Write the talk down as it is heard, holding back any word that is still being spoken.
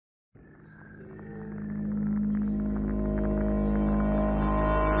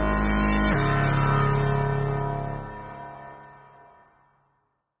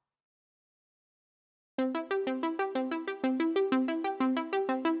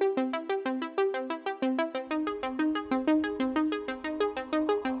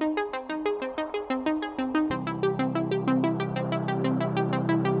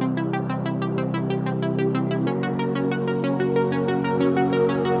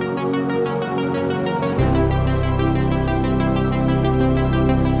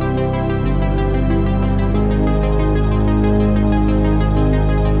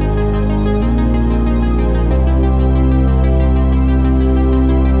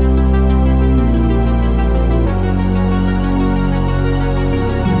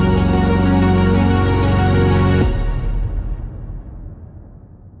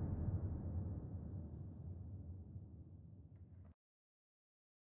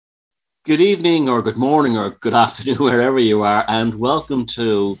Good evening, or good morning, or good afternoon, wherever you are, and welcome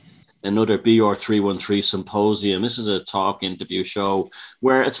to another BR313 Symposium. This is a talk interview show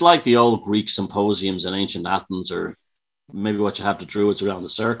where it's like the old Greek symposiums in ancient Athens, or maybe what you have the Druids around the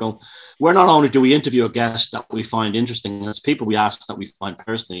circle, where not only do we interview a guest that we find interesting, as people we ask that we find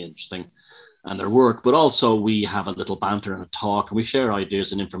personally interesting and their work, but also we have a little banter and a talk, and we share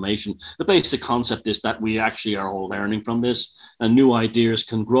ideas and information. The basic concept is that we actually are all learning from this, and new ideas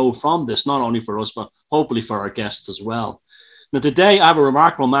can grow from this, not only for us, but hopefully for our guests as well. Now, today I have a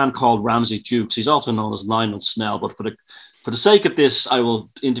remarkable man called Ramsey Dukes. He's also known as Lionel Snell, but for the sake of this,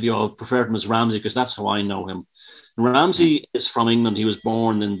 I'll prefer him as Ramsey because that's how I know him. Ramsey is from England. He was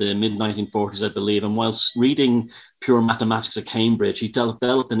born in the mid 1940s, I believe. And whilst reading pure mathematics at Cambridge, he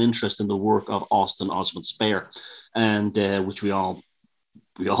developed an interest in the work of Austin Osman Spare, and which we all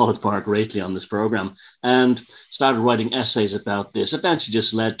admire greatly on this program, and started writing essays about this. Eventually,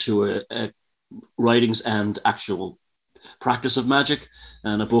 just led to writings and actual practice of magic,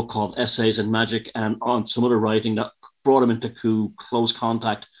 and a book called Essays in Magic, and on some other writing that brought him into close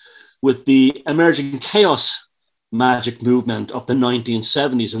contact with the emerging chaos magic movement of the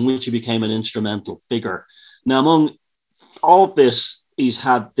 1970s, in which he became an instrumental figure. Now, among all of this, he's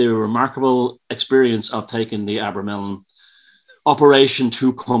had the remarkable experience of taking the Abramelin operation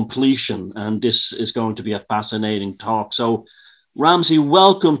to completion, and this is going to be a fascinating talk. So, Ramsey,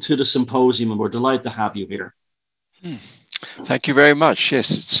 welcome to the symposium, and we're delighted to have you here. Thank you very much.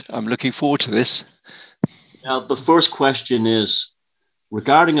 Yes, I'm looking forward to this. Now, the first question is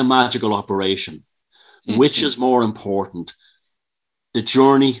regarding a magical operation. Which is more important, the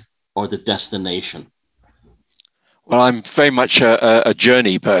journey or the destination? Well, I'm very much a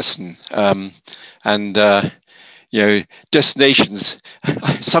journey person, and destinations.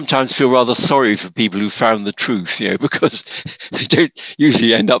 I sometimes feel rather sorry for people who found the truth, because they don't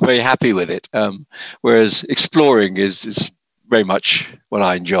usually end up very happy with it. Whereas exploring is very much what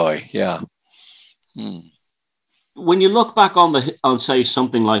I enjoy. Yeah. When you look back on say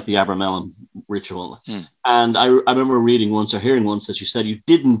something like the Abramelin ritual, and I remember reading once or hearing once that you said you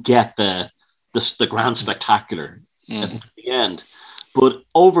didn't get the grand spectacular at the end, but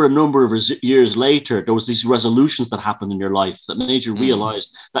over a number of years later, there was these resolutions that happened in your life that made you realize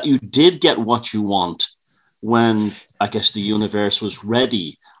that you did get what you want when, I guess, the universe was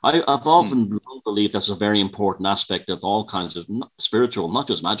ready. I've often believed that's a very important aspect of all kinds of spiritual, not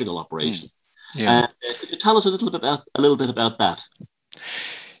just magical operation. Yeah. Could you tell us a little bit about that?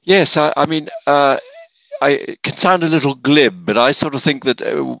 Yes, I mean, it can sound a little glib, but I sort of think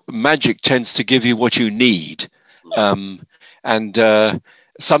that magic tends to give you what you need, and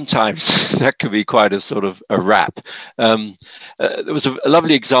sometimes that could be quite a sort of a rap. There was a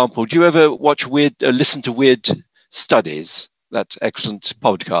lovely example. Do you ever listen to Weird Studies? That excellent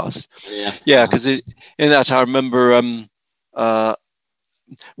podcast. Yeah, because in that I remember.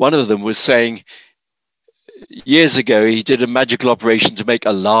 One of them was saying years ago he did a magical operation to make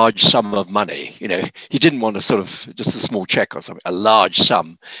a large sum of money. He didn't want a sort of just a small check or something, a large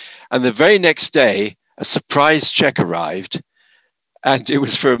sum. And the very next day, a surprise check arrived, and it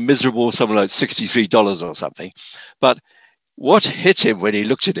was for a miserable something like $63 or something. But what hit him when he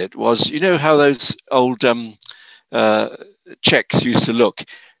looked at it was, how those old checks used to look: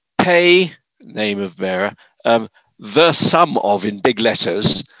 pay, name of bearer, the sum of in big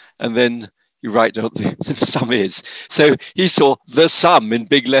letters, and then you write what the sum is. So he saw the sum in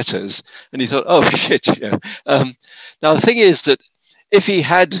big letters, and he thought, oh shit. Now the thing is that if he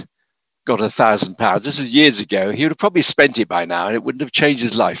had got £1,000, this was years ago, he would have probably spent it by now, and it wouldn't have changed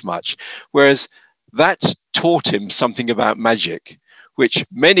his life much. Whereas that taught him something about magic, which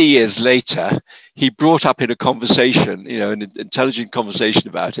many years later he brought up in a conversation, an intelligent conversation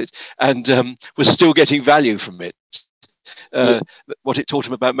about it, and was still getting value from it. What it taught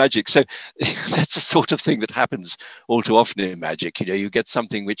him about magic. So that's the sort of thing that happens all too often in magic. You get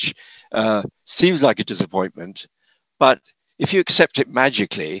something which seems like a disappointment, but if you accept it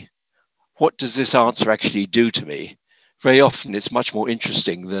magically, what does this answer actually do to me? Very often it's much more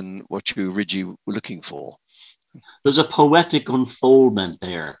interesting than what you originally were looking for. There's a poetic unfoldment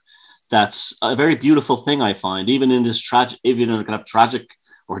there. That's a very beautiful thing, I find, even in this even in kind of tragic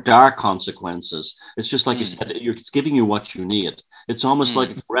or dark consequences. It's just like you said, it's giving you what you need. It's almost like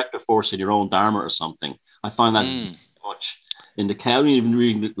a corrective force in your own dharma or something. I find that much in the county, even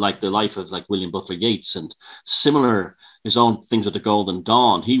reading like the life of like William Butler Yeats and similar, his own things with the Golden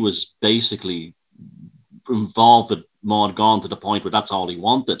Dawn. He was basically involved with Maud Gonne to the point where that's all he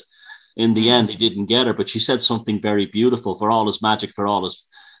wanted. In the end, he didn't get her, but she said something very beautiful: for all his magic, for all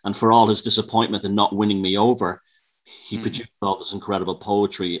his disappointment in not winning me over, he produced all this incredible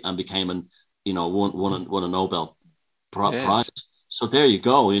poetry and became won a Nobel Prize. So there you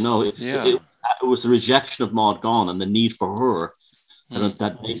go. It was the rejection of Maud Gonne and the need for her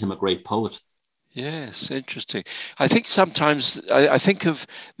that made him a great poet. Yes, interesting. I think sometimes I think of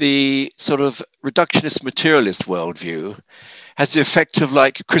the sort of reductionist materialist worldview has the effect of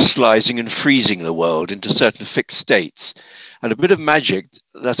like crystallizing and freezing the world into certain fixed states. And a bit of magic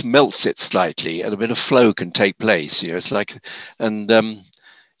that melts it slightly, and a bit of flow can take place. It's like, and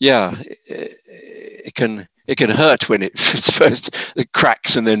it can hurt when it first it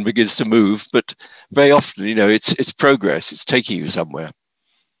cracks and then begins to move. But very often, it's progress. It's taking you somewhere.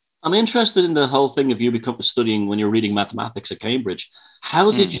 I'm interested in the whole thing of you studying when you're reading mathematics at Cambridge.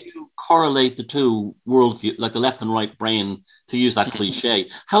 How did you correlate the two worldview, like the left and right brain, to use that cliche?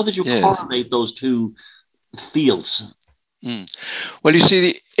 How did you correlate those two fields? Well, you see,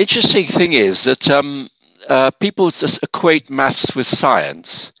 the interesting thing is that people just equate maths with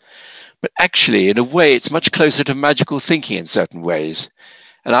science, but actually, in a way, it's much closer to magical thinking in certain ways.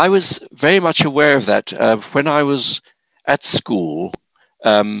 And I was very much aware of that when I was at school.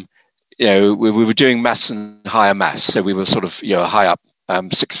 We were doing maths and higher maths, so we were sort of high up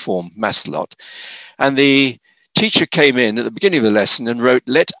sixth form maths lot, and the teacher came in at the beginning of the lesson and wrote,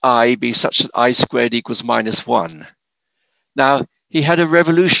 "Let I be such that I squared equals -1." Now he had a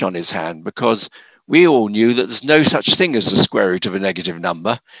revolution on his hand, because we all knew that there's no such thing as the square root of a negative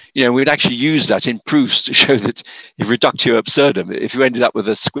number. We'd actually use that in proofs to show that if reductio absurdum, if you ended up with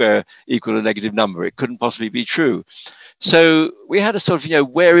a square equal a negative number, it couldn't possibly be true. So we had a sort of,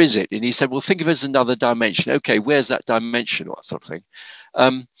 where is it? And he said, well, think of it as another dimension. Okay, where's that dimension? What sort of thing?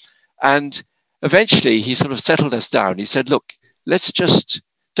 And eventually he sort of settled us down. He said, look, let's just,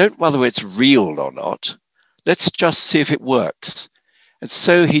 don't whether it's real or not. Let's just see if it works. And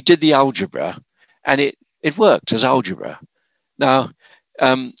so he did the algebra, and it worked as algebra. Now,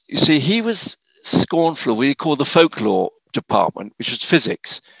 you see, he was scornful of what he called the folklore department, which was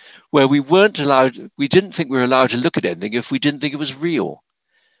physics, where we didn't think we were allowed to look at anything if we didn't think it was real.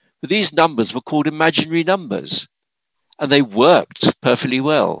 But these numbers were called imaginary numbers, and they worked perfectly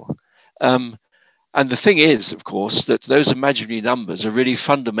well. And the thing is, of course, that those imaginary numbers are really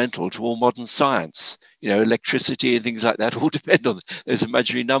fundamental to all modern science. Electricity and things like that all depend on those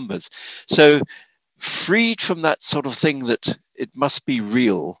imaginary numbers. So freed from that sort of thing that it must be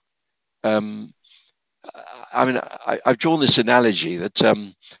real. I've drawn this analogy that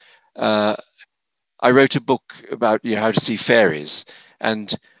I wrote a book about how to see fairies,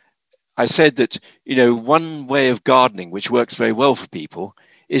 and I said that one way of gardening which works very well for people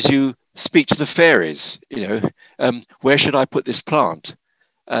is you speak to the fairies. Where should I put this plant?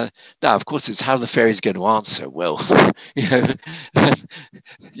 Now, of course, it's how the fairies going to answer. Well, you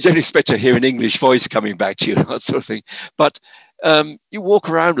don't expect to hear an English voice coming back to you, that sort of thing. But you walk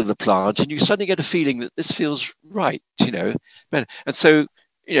around with the plant, and you suddenly get a feeling that this feels right. And so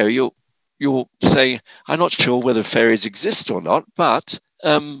you're saying, I'm not sure whether fairies exist or not, but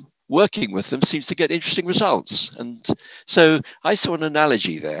working with them seems to get interesting results. And so I saw an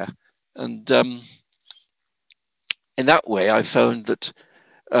analogy there. And in that way, I found that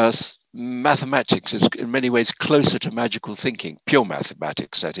mathematics is in many ways closer to magical thinking, pure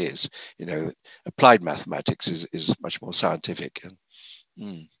mathematics, that is. Applied mathematics is much more scientific.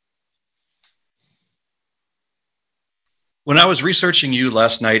 When I was researching you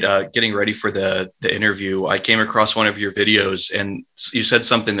last night, getting ready for the interview, I came across one of your videos, and you said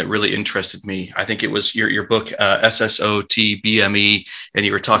something that really interested me. I think it was your book, SSOTBME, and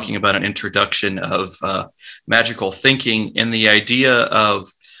you were talking about an introduction of magical thinking and the idea of,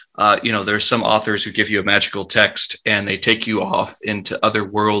 there's some authors who give you a magical text and they take you off into other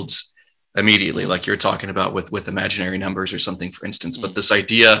worlds immediately, like you're talking about with imaginary numbers or something, for instance. But this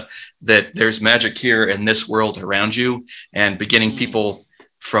idea that there's magic here in this world around you, and beginning people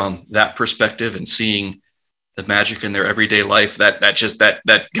from that perspective and seeing the magic in their everyday life,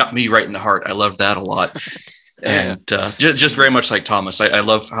 that got me right in the heart. I love that a lot. And just very much like Thomas, I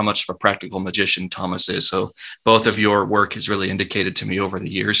love how much of a practical magician Thomas is. So both of your work has really indicated to me over the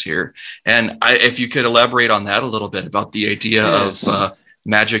years here. And if you could elaborate on that a little bit about the idea of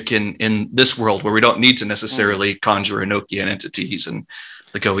magic in this world, where we don't need to necessarily conjure Enochian entities and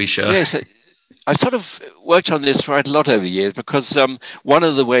the Goetia. Yes, I sort of worked on this quite a lot over the years, because one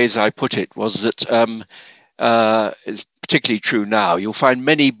of the ways I put it was that it's particularly true now. You'll find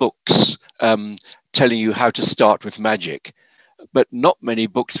many books telling you how to start with magic, but not many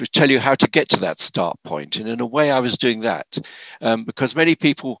books which tell you how to get to that start point. And in a way, I was doing that because many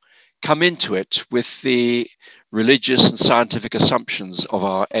people come into it with the religious and scientific assumptions of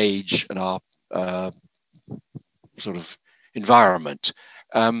our age and our sort of environment.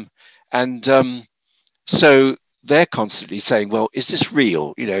 So they're constantly saying, well, is this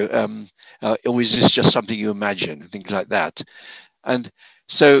real? Or is this just something you imagine, and things like that. And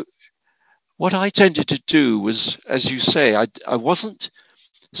so what I tended to do was, as you say, I wasn't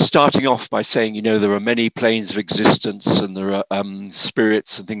starting off by saying, there are many planes of existence and there are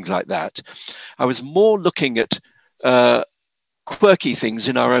spirits and things like that. I was more looking at quirky things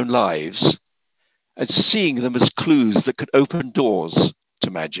in our own lives and seeing them as clues that could open doors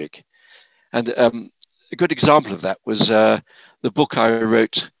to magic. And a good example of that was the book I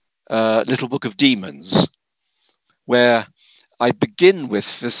wrote, Little Book of Demons, where I begin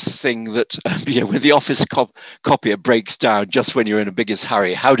with this thing that, when the office copier breaks down just when you're in a biggest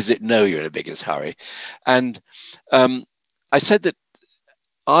hurry, how does it know you're in a biggest hurry? And I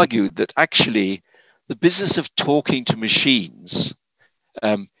argued that actually the business of talking to machines,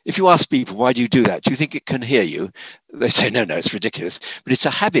 if you ask people, why do you do that? Do you think it can hear you? They say, no, it's ridiculous. But it's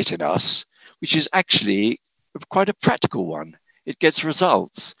a habit in us, which is actually quite a practical one. It gets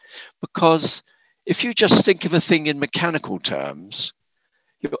results because if you just think of a thing in mechanical terms,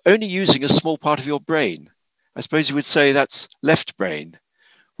 you're only using a small part of your brain. I suppose you would say that's left brain.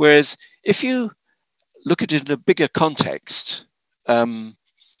 Whereas if you look at it in a bigger context, you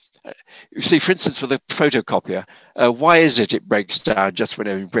see, for instance, with a photocopier, why is it breaks down just when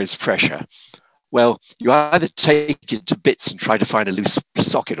it breaks pressure? Well, you either take it to bits and try to find a loose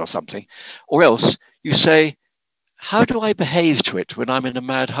socket or something, or else you say, how do I behave to it when I'm in a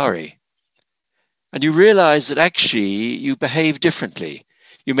mad hurry? And you realize that actually you behave differently.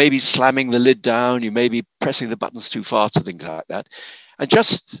 You may be slamming the lid down, you may be pressing the buttons too fast or things like that. And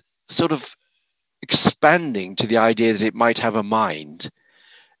just sort of expanding to the idea that it might have a mind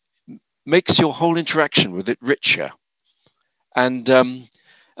makes your whole interaction with it richer. And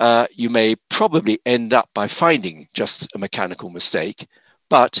you may probably end up by finding just a mechanical mistake,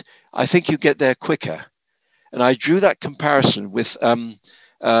 but I think you get there quicker. And I drew that comparison with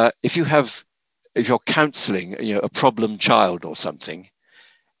if you're counseling, a problem child or something,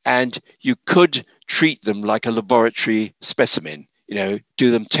 and you could treat them like a laboratory specimen,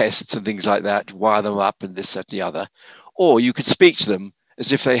 do them tests and things like that, wire them up and this, that, and the other. Or you could speak to them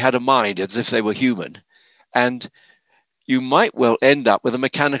as if they had a mind, as if they were human. And you might well end up with a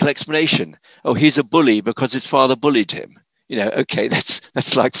mechanical explanation. Oh, he's a bully because his father bullied him. Okay,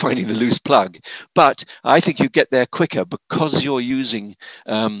 that's like finding the loose plug. But I think you get there quicker because you're using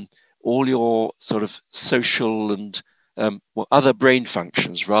all your sort of social and other brain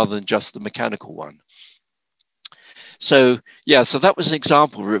functions rather than just the mechanical one. So that was an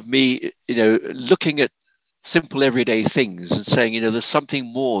example of me, looking at simple everyday things and saying, there's something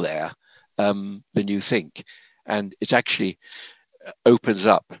more there than you think. And it actually opens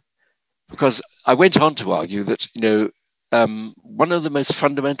up. Because I went on to argue that, one of the most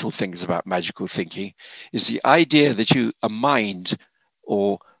fundamental things about magical thinking is the idea that a mind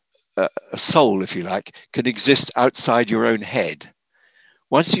or a soul, if you like, can exist outside your own head.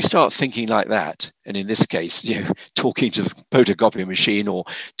 Once you start thinking like that, and in this case, talking to the photocopy machine or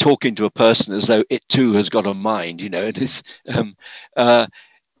talking to a person as though it too has got a mind, you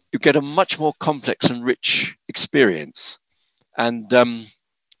get a much more complex and rich experience. And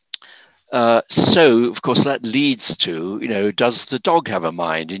so, of course, that leads to, does the dog have a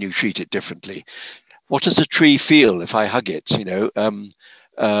mind and you treat it differently? What does a tree feel if I hug it?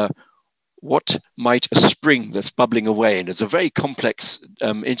 What might a spring that's bubbling away, and there's a very complex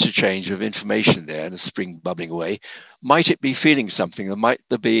interchange of information there, and a spring bubbling away, might it be feeling something? Or might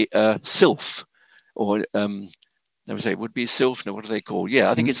there be sylph? Or I would say it would be sylph. No, what are they called?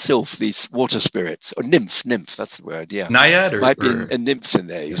 Yeah, I think it's sylph, these water spirits, or nymph, that's the word, yeah. Naiad? Might be a nymph in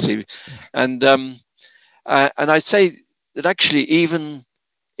there, you see. And I'd say that actually even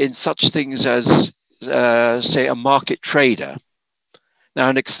in such things as, say, a market trader. Now,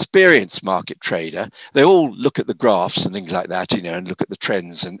 an experienced market trader, they all look at the graphs and things like that, and look at the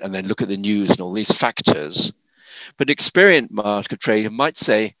trends and then look at the news and all these factors. But an experienced market trader might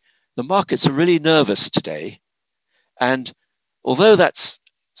say, the markets are really nervous today. And although that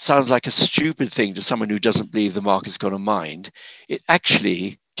sounds like a stupid thing to someone who doesn't believe the market's got a mind, it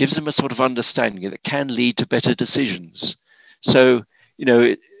actually gives them a sort of understanding that can lead to better decisions. So,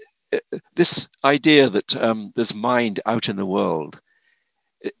 this idea that there's mind out in the world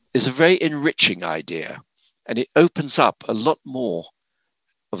is a very enriching idea, and it opens up a lot more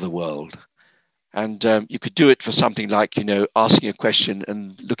of the world. And you could do it for something like, asking a question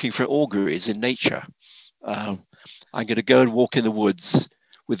and looking for auguries in nature. I'm going to go and walk in the woods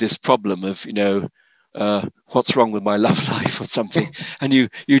with this problem of, what's wrong with my love life or something. And you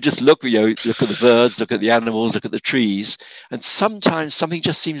just look, look at the birds, look at the animals, look at the trees. And sometimes something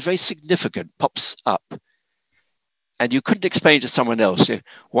just seems very significant, pops up. And you couldn't explain to someone else,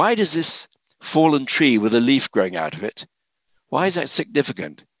 why does this fallen tree with a leaf growing out of it, why is that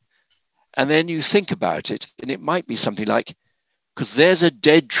significant? And then you think about it, and it might be something like, because there's a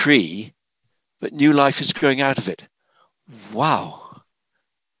dead tree, but new life is growing out of it. Wow,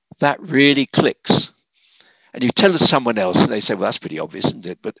 that really clicks. And you tell someone else, and they say, well, that's pretty obvious, isn't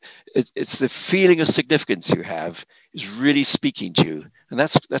it? But it's the feeling of significance you have is really speaking to you, and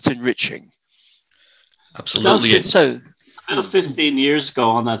that's enriching. Absolutely. So, about 15 years ago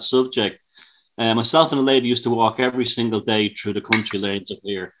on that subject, myself and a lady used to walk every single day through the country lanes up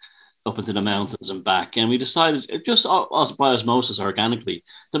here, up into the mountains and back. And we decided, just by osmosis, organically,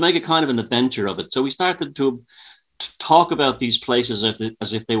 to make a kind of an adventure of it. So we started to talk about these places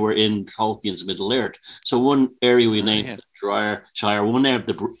as if they were in Tolkien's Middle Earth. So one area we named the Shire, one area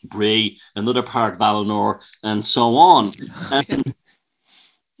the Bree, another part Valinor, and so on. And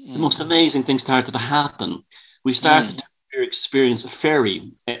the most amazing thing started to happen. We started to experience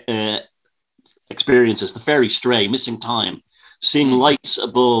fairy experiences, the fairy stray, missing time, seeing lights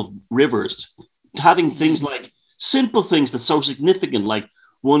above rivers, having things like simple things that's so significant, like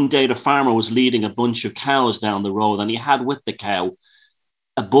one day the farmer was leading a bunch of cows down the road and he had with the cow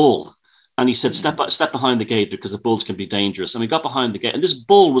a bull. And he said, step behind the gate because the bulls can be dangerous. And we got behind the gate and this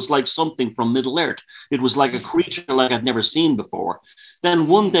bull was like something from Middle Earth. It was like a creature like I'd never seen before. Then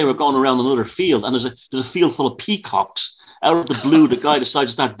one day we're going around another field and there's a field full of peacocks. Out of the blue, the guy decided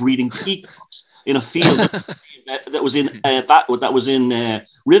to start breeding peacocks in a field that was in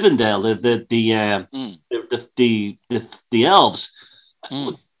Rivendell, the elves.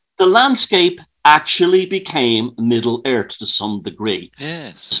 The landscape actually became Middle Earth to some degree.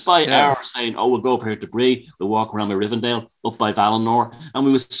 Yes. Despite our saying, we'll go up here to Bree, we'll walk around by Rivendell, up by Valinor, and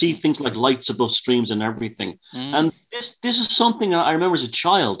we would see things like lights above streams and everything. And this is something I remember as a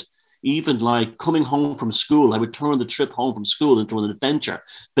child, even like coming home from school, I would turn the trip home from school into an adventure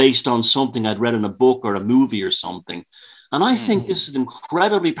based on something I'd read in a book or a movie or something. And I think this is an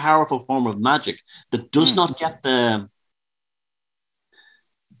incredibly powerful form of magic that does not get the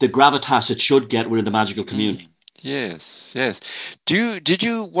gravitas it should get within the magical community. Yes. Did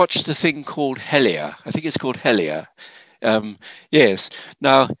you watch the thing called Helia? I think it's called Helia. Yes.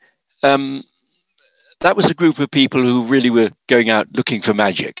 Now, that was a group of people who really were going out looking for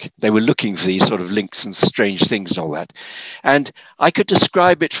magic. They were looking for these sort of links and strange things and all that. And I could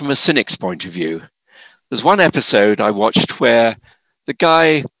describe it from a cynic's point of view. There's one episode I watched where the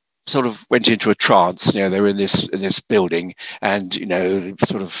guy sort of went into a trance. They were in this building, and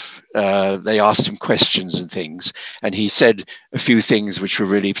they asked him questions and things, and he said a few things which were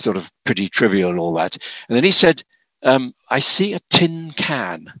really sort of pretty trivial and all that. And then he said, "I see a tin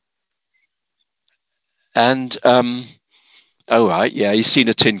can." And oh right, yeah, he's seen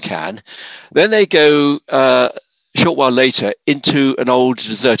a tin can. Then they go a short while later into an old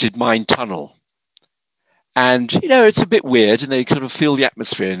deserted mine tunnel. And, it's a bit weird and they kind of feel the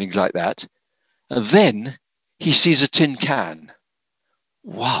atmosphere and things like that. And then he sees a tin can.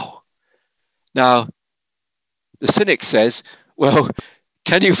 Wow. Now, the cynic says, well,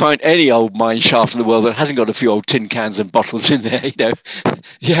 can you find any old mine shaft in the world that hasn't got a few old tin cans and bottles in there?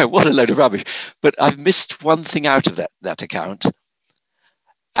 Yeah, what a load of rubbish. But I've missed one thing out of that account.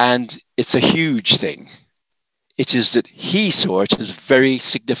 And it's a huge thing. It is that he saw it as very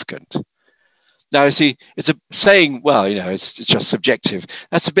significant. Now, see, it's a saying, well, it's just subjective.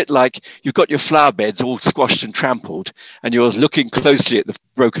 That's a bit like you've got your flower beds all squashed and trampled, and you're looking closely at the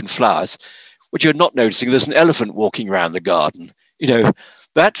broken flowers. What you're not noticing, there's an elephant walking around the garden.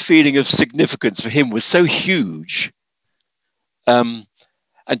 That feeling of significance for him was so huge. And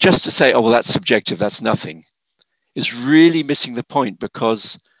just to say, oh, well, that's subjective, that's nothing, is really missing the point,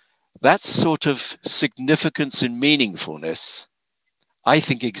 because that sort of significance and meaningfulness, I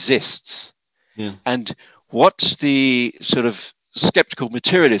think, exists. Yeah. And what the sort of skeptical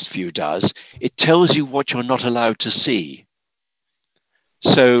materialist view does, it tells you what you're not allowed to see.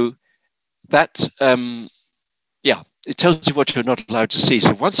 So that, it tells you what you're not allowed to see.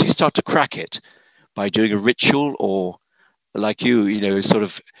 So once you start to crack it by doing a ritual, or like sort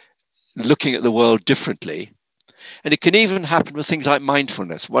of looking at the world differently, and it can even happen with things like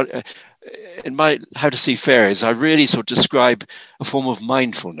mindfulness. In my How to See Fairies, I really sort of describe a form of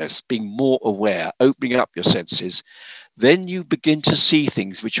mindfulness, being more aware, opening up your senses. Then you begin to see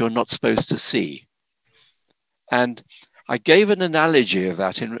things which you're not supposed to see. And I gave an analogy of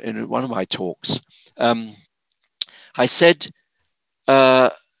that in one of my talks. I said,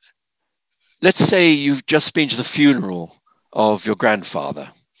 let's say you've just been to the funeral of your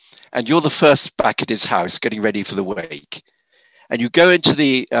grandfather, and you're the first back at his house getting ready for the wake. And you go into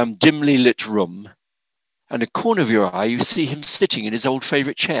the dimly lit room, and in the corner of your eye, you see him sitting in his old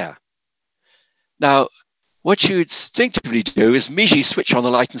favorite chair. Now, what you instinctively do is immediately switch on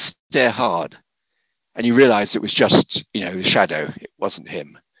the light and stare hard. And you realize it was just, the shadow. It wasn't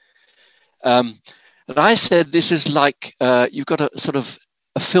him. And I said, this is like you've got a sort of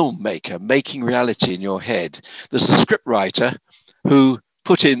a filmmaker making reality in your head. There's a script writer who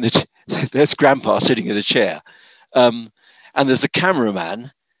put in that there's grandpa sitting in a chair. And there's a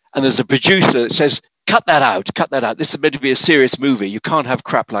cameraman, and there's a producer that says, cut that out, cut that out. This is meant to be a serious movie. You can't have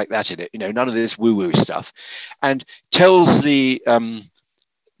crap like that in it, none of this woo-woo stuff. And tells the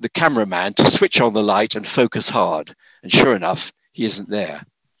cameraman to switch on the light and focus hard. And sure enough, he isn't there.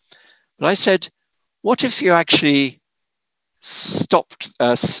 But I said, what if you actually stop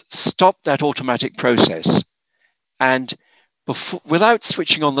that automatic process, and without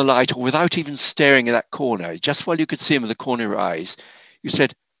switching on the light or without even staring at that corner, just while you could see him in the corner of your eyes, you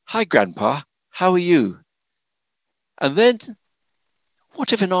said, hi, Grandpa, how are you? And then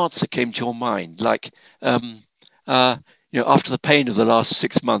what if an answer came to your mind? Like, after the pain of the last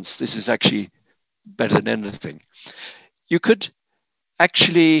 6 months, this is actually better than anything. You could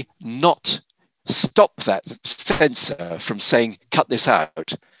actually not stop that sensor from saying, cut this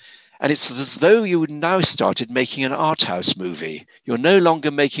out. And it's as though you now started making an art house movie. You're no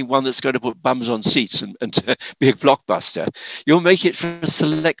longer making one that's going to put bums on seats and be a blockbuster. You'll make it for a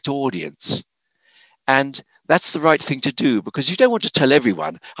select audience. And that's the right thing to do, because you don't want to tell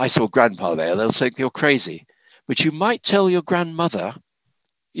everyone, I saw Grandpa there. They'll think you're crazy. But you might tell your grandmother,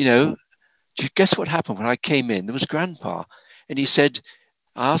 guess what happened when I came in? There was Grandpa. And he said,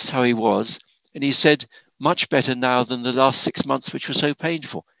 I asked how he was. And he said, much better now than the last 6 months, which were so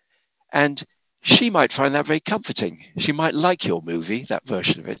painful. And she might find that very comforting. She might like your movie, that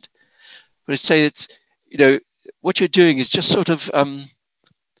version of it. But I say it's, what you're doing is just sort of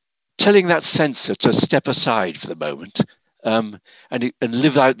telling that sensor to step aside for the moment and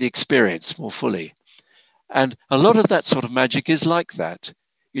live out the experience more fully. And a lot of that sort of magic is like that.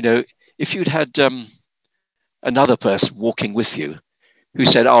 If you'd had another person walking with you who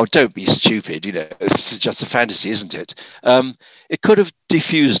said, oh, don't be stupid, this is just a fantasy, isn't it? It could have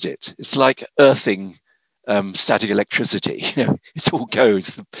diffused it. It's like earthing static electricity. It all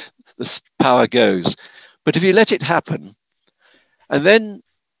goes, the power goes. But if you let it happen, and then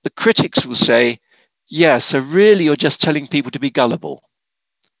the critics will say, yeah, so really you're just telling people to be gullible,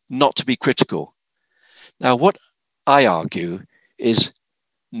 not to be critical. Now, what I argue is,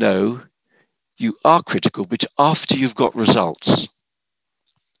 no, you are critical, but after you've got results.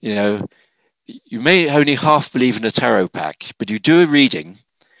 You may only half believe in a tarot pack, but you do a reading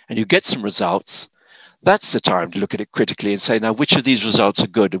and you get some results. That's the time to look at it critically and say, now, which of these results are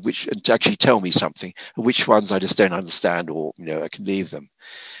good and to actually tell me something, and which ones I just don't understand, or, I can leave them.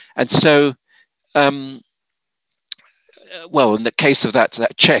 And so, in the case of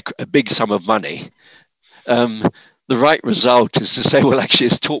that check, a big sum of money, the right result is to say, well, actually,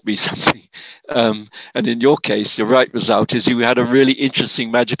 it's taught me something. And in your case, the right result is you had a really interesting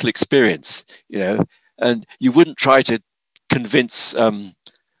magical experience, and you wouldn't try to convince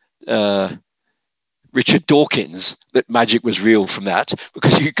Richard Dawkins that magic was real from that,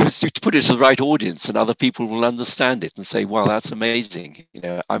 because you put it to the right audience and other people will understand it and say, wow, that's amazing.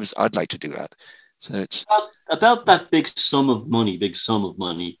 I'd like to do that. So it's about that big sum of money.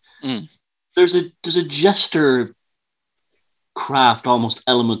 There's a jester craft almost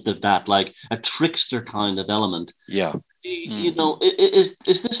element of that, like a trickster kind of element. Yeah. Is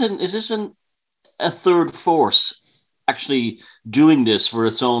this a third force actually doing this for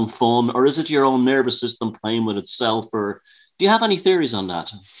its own fun, or is it your own nervous system playing with itself? Or do you have any theories on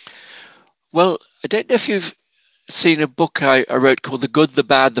that? Well, I don't know if you've seen a book I wrote called The Good, the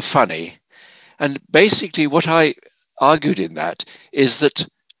Bad, the Funny. And basically what I argued in that is that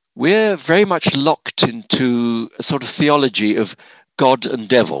we're very much locked into a sort of theology of God and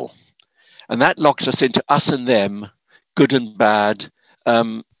devil. And that locks us into us and them, good and bad,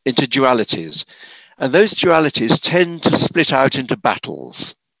 into dualities. And those dualities tend to split out into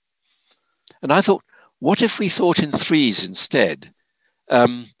battles. And I thought, what if we thought in threes instead?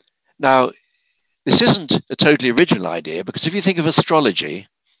 Now, this isn't a totally original idea, because if you think of astrology,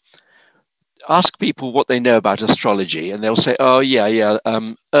 ask people what they know about astrology, and they'll say, oh, yeah,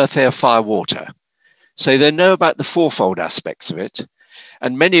 earth, air, fire, water. So they know about the fourfold aspects of it.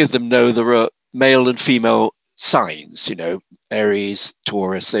 And many of them know there are male and female signs, Aries,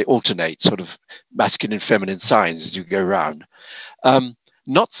 Taurus, they alternate sort of masculine and feminine signs as you go around.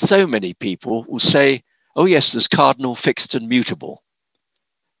 not so many people will say, oh yes, there's cardinal, fixed and mutable.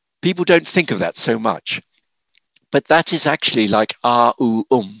 People don't think of that so much. But that is actually like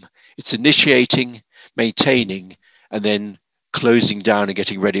It's initiating, maintaining, and then closing down and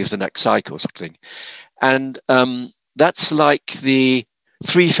getting ready for the next cycle or something. And that's like the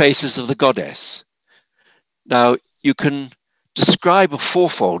three faces of the goddess. Now, you can describe a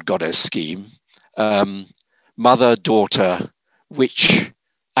fourfold goddess scheme, mother, daughter, witch,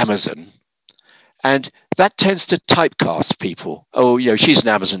 Amazon. And that tends to typecast people. Oh, she's an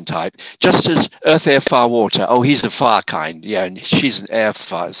Amazon type. Just as earth, air, fire, water. Oh, he's a fire kind. Yeah, and she's an air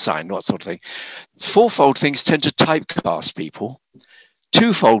fire sign, that sort of thing. Fourfold things tend to typecast people.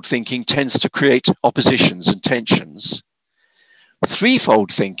 Twofold thinking tends to create oppositions and tensions.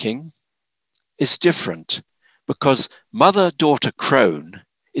 Threefold thinking is different because mother-daughter crone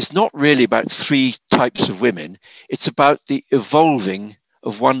is not really about three types of women. It's about the evolving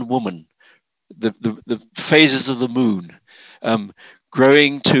of one woman, the phases of the moon,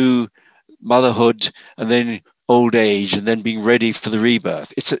 growing to motherhood and then old age and then being ready for the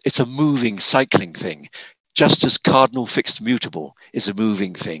rebirth. It's a moving, cycling thing. Just as cardinal, fixed, mutable is a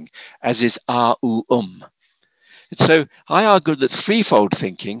moving thing, as is And so I argue that threefold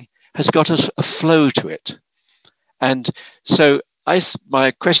thinking has got a flow to it. And so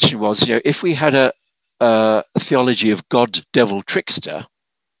my question was, if we had a theology of God, devil, trickster,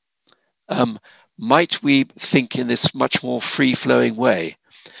 might we think in this much more free-flowing way?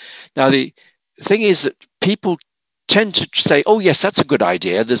 Now, the thing is that people tend to say, oh, yes, that's a good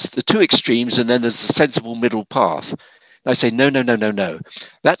idea. There's the two extremes, and then there's the sensible middle path. And I say, no.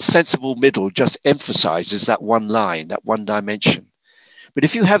 That sensible middle just emphasizes that one line, that one dimension. But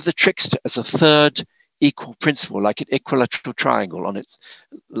if you have the trickster as a third equal principle, like an equilateral triangle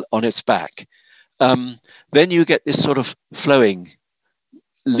on its back, then you get this sort of flowing,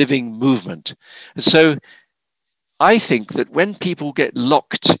 living movement. And so I think that when people get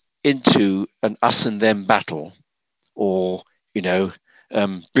locked into an us and them battle, or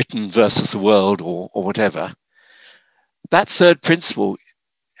Britain versus the world, or whatever, that third principle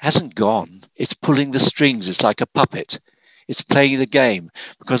hasn't gone. It's pulling the strings. It's like a puppet. It's playing the game,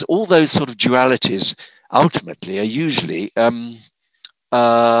 because all those sort of dualities ultimately are usually an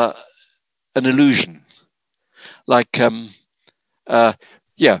illusion. Like Britain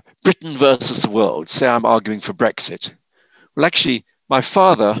versus the world. Say I'm arguing for Brexit. Well, actually, my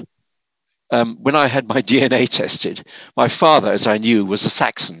father, when I had my DNA tested, my father, as I knew, was a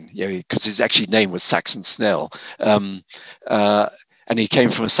Saxon, because his actual name was Saxon Snell, and he came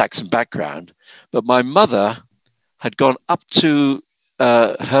from a Saxon background. But my mother had gone up to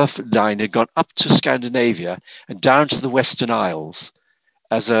her line had gone up to Scandinavia and down to the Western Isles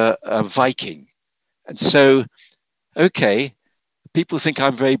as a Viking, and so, okay, people think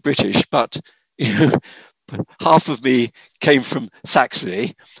I'm very British, but half of me came from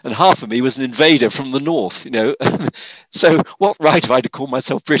Saxony and half of me was an invader from the north, So what right have I to call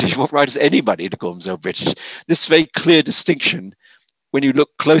myself British? What right has anybody to call themselves British? This very clear distinction, when you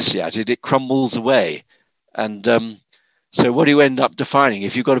look closely at it, it crumbles away. And so what do you end up defining?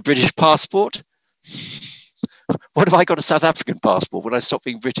 If you've got a British passport, what if I got a South African passport? Would I stop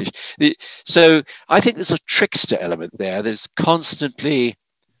being British? So I think there's a trickster element there that's constantly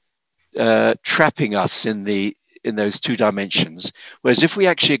trapping us in those two dimensions. Whereas if we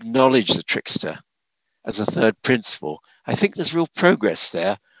actually acknowledge the trickster as a third principle, I think there's real progress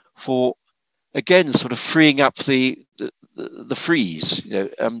there for, again, sort of freeing up the freeze,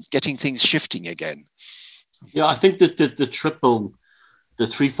 getting things shifting again. Yeah, I think that the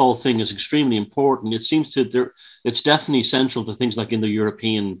threefold thing is extremely important. It seems it's definitely central to things like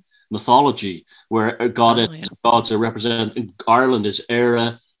Indo-European mythology, where gods are represented. Ireland is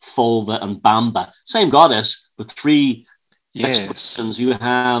Era, Folda, and Bamba. Same goddess, but three expressions. You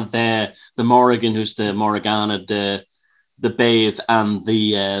have the Morrigan, who's the Morrigana, the Bathe, and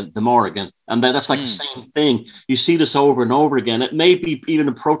the Morrigan. And that's like the same thing. You see this over and over again. It may be even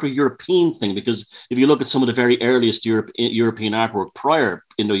a proto-European thing, because if you look at some of the very earliest European artwork prior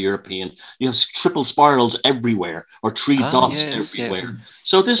Indo-European, you have triple spirals everywhere, or three dots everywhere. Yes.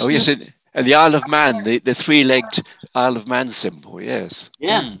 So this... and the Isle of Man, the three-legged Isle of Man symbol, yes.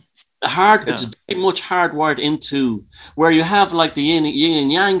 Yeah. It's very much hardwired into where you have like the yin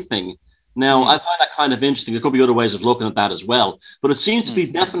and yang thing. Now, I find that kind of interesting. There could be other ways of looking at that as well. But it seems to be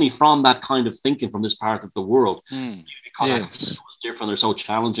definitely from that kind of thinking from this part of the world. Because it's different, they're so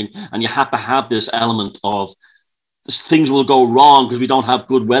challenging. And you have to have this element of things will go wrong because we don't have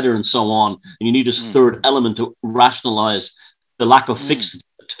good weather and so on. And you need this third element to rationalize the lack of fixity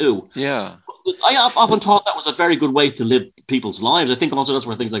too. Yeah. I often thought that was a very good way to live people's lives. I think also that's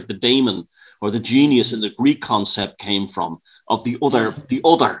where things like the daemon or the genius in the Greek concept came from, of the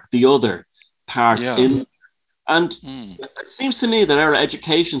other part in. And it seems to me that our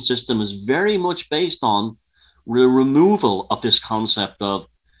education system is very much based on the removal of this concept of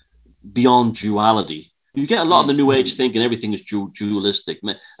beyond duality. You get a lot of the New Age thinking everything is dualistic,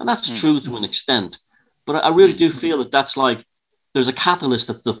 and that's true to an extent. But I really do feel that that's like there's a catalyst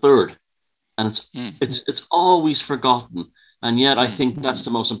that's the third, and it's always forgotten. And yet I think that's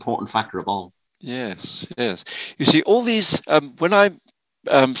the most important factor of all. Yes, yes. You see, all these, when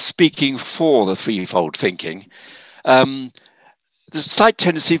I'm speaking for the threefold thinking, the slight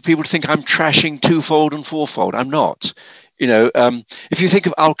tendency for people to think I'm trashing twofold and fourfold. I'm not. You know, if you think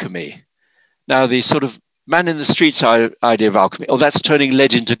of alchemy, now the sort of man in the streets idea of alchemy, that's turning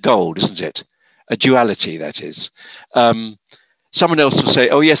lead into gold, isn't it? A duality, that is. Someone else will say,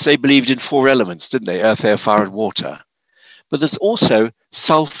 oh, yes, they believed in four elements, didn't they? Earth, air, fire, and water. But there's also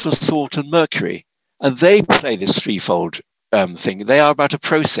sulfur, salt, and mercury. And they play this threefold thing. They are about a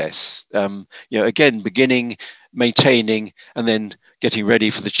process. You know, again, beginning, maintaining, and then getting ready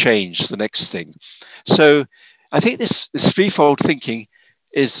for the change, the next thing. So I think this threefold thinking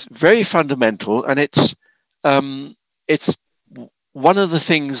is very fundamental, and it's one of the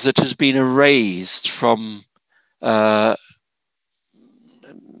things that has been erased from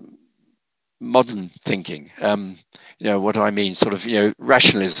modern thinking. You know, what do I mean? Sort of, you know,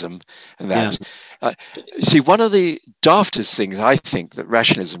 rationalism and that. Yeah. See, one of the daftest things I think that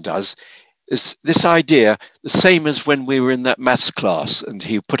rationalism does is this idea, the same as when we were in that maths class and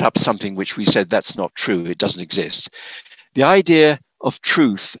he put up something which we said that's not true, it doesn't exist. The idea of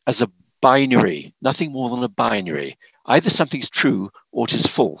truth as a binary, nothing more than a binary. Either something's true or it is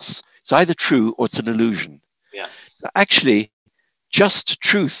false. It's either true or it's an illusion. Yeah. Actually, just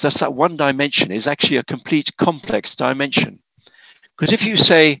truth, that's that one dimension, is actually a complete complex dimension. Because if you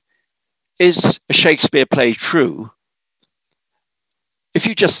say, is a Shakespeare play true? If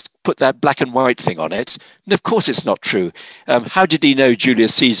you just put that black and white thing on it, and of course it's not true. How did he know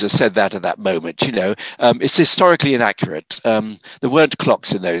Julius Caesar said that at that moment? You know, it's historically inaccurate. There weren't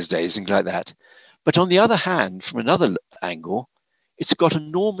clocks in those days, things like that. But on the other hand, from another angle, it's got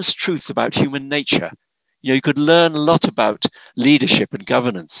enormous truth about human nature. You know, you could learn a lot about leadership and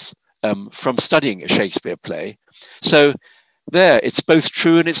governance from studying a Shakespeare play. So there, it's both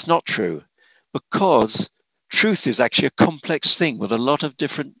true and it's not true, because truth is actually a complex thing with a lot of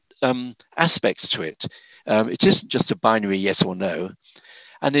different aspects to it. It isn't just a binary yes or no.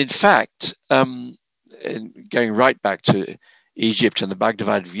 And in fact, going right back to Egypt and the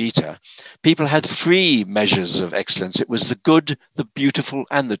Bhagavad Gita, people had three measures of excellence. It was the good, the beautiful,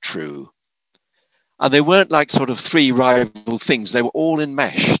 and the true. And they weren't like sort of three rival things. They were all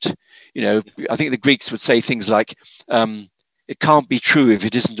enmeshed. You know, I think the Greeks would say things like, it can't be true if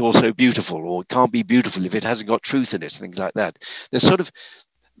it isn't also beautiful, or it can't be beautiful if it hasn't got truth in it, things like that.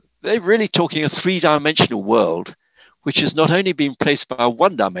 They're really talking a three-dimensional world, which has not only been placed by a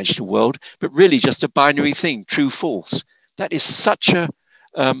one-dimensional world, but really just a binary thing, true, false. That is such a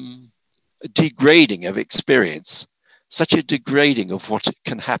degrading of experience, such a degrading of what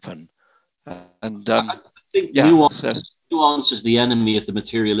can happen. I think nuance is the enemy of the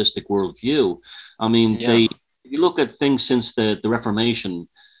materialistic worldview. I mean, you look at things since the Reformation,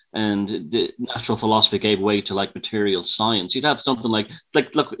 and the natural philosophy gave way to like material science. You'd have something like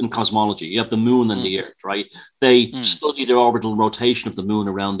look in cosmology, you have the moon and the earth, right? They study the orbital rotation of the moon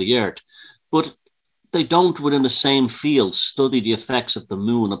around the earth, but they don't, within the same field, study the effects of the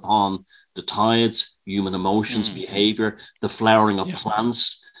moon upon the tides, human emotions, behavior, the flowering of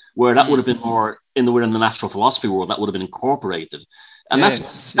plants, where that would have been more we're in the natural philosophy world, that would have been incorporated. And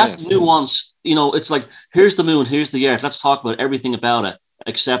that nuance, you know, it's like, here's the moon, here's the earth, let's talk about everything about it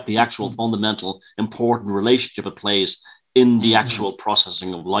except the actual fundamental important relationship it plays in the actual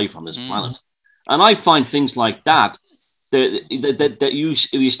processing of life on this planet. And I find things like that you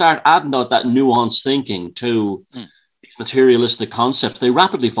start adding out that nuanced thinking to these materialistic concepts, they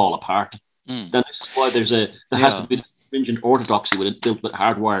rapidly fall apart. Then this is why there has to be stringent orthodoxy built with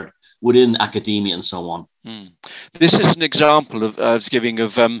hardwired within academia and so on. This is an example of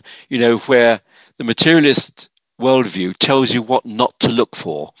you know, where the materialist worldview tells you what not to look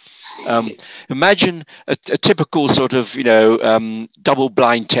for. Imagine a typical sort of, you know,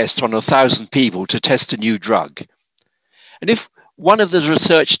 double-blind test on 1,000 people to test a new drug. And if one of the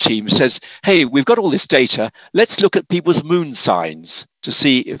research teams says, hey, we've got all this data, let's look at people's moon signs to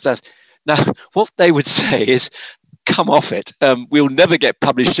see if that's... Now, what they would say is, come off it. We'll never get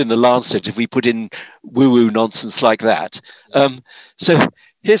published in the Lancet if we put in woo-woo nonsense like that. So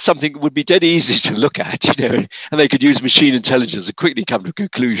here's something that would be dead easy to look at, and they could use machine intelligence to quickly come to a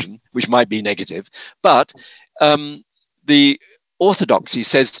conclusion, which might be negative. But the orthodoxy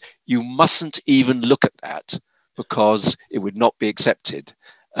says you mustn't even look at that because it would not be accepted.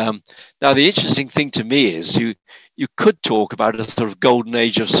 Now, the interesting thing to me is you could talk about a sort of golden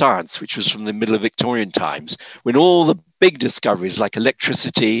age of science, which was from the middle of Victorian times, when all the big discoveries like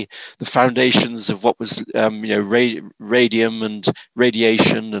electricity, the foundations of what was, radium and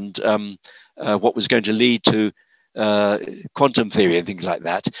radiation, and what was going to lead to quantum theory and things like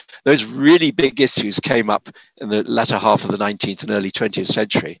that. Those really big issues came up in the latter half of the 19th and early 20th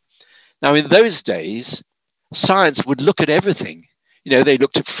century. Now, in those days, science would look at everything. They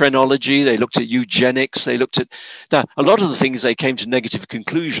looked at phrenology, they looked at eugenics, they looked at, now, a lot of the things they came to negative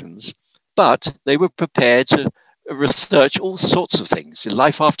conclusions, but they were prepared to research all sorts of things,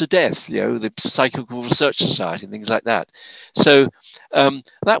 life after death, the Psychical Research Society and things like that. So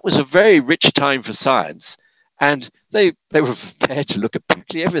that was a very rich time for science, and they were prepared to look at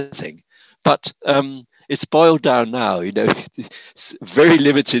practically everything. But it's boiled down now, it's a very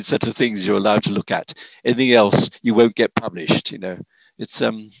limited set of things you're allowed to look at. Anything else you won't get published, It's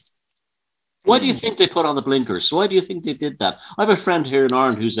Why do you think they put on the blinkers? Why do you think they did that? I have a friend here in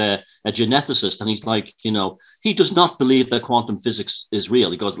Ireland who's a geneticist, and he's like, he does not believe that quantum physics is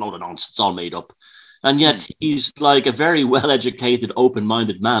real. He goes, load of nonsense, it's all made up. And yet he's like a very well-educated,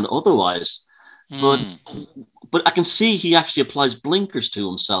 open-minded man otherwise. But I can see he actually applies blinkers to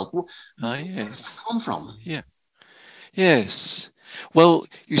himself. Where does that come from? Yeah. Yes. Well,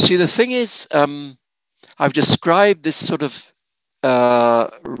 you see, the thing is, I've described this sort of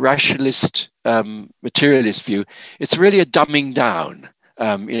rationalist, materialist view. It's really a dumbing down.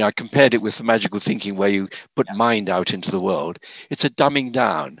 I compared it with the magical thinking where you put mind out into the world. It's a dumbing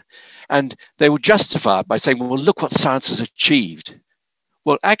down. And they will justify it by saying, well, look what science has achieved.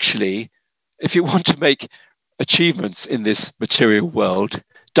 Well, actually, if you want to make achievements in this material world,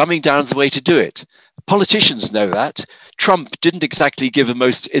 dumbing down is the way to do it. Politicians know that. Trump didn't exactly give a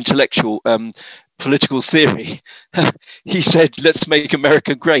most intellectual political theory. He said, let's make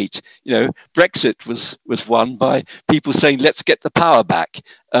America great. Brexit was won by people saying, let's get the power back.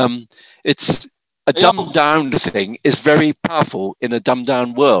 It's a dumbed down thing is very powerful in a dumbed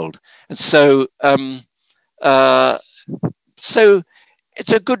down world. And so,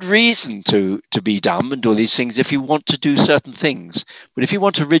 it's a good reason to be dumb and do all these things if you want to do certain things. But if you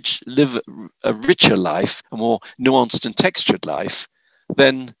want to live a richer life, a more nuanced and textured life,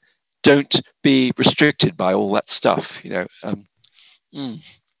 then don't be restricted by all that stuff.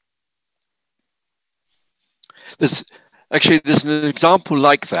 There's an example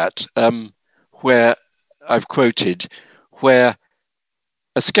like that where I've quoted, where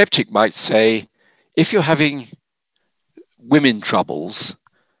a skeptic might say, if you're having women troubles,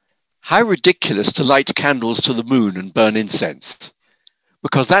 how ridiculous to light candles to the moon and burn incense,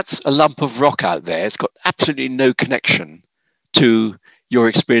 because that's a lump of rock out there. It's got absolutely no connection to your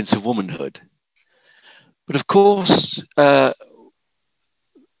experience of womanhood. But of course, our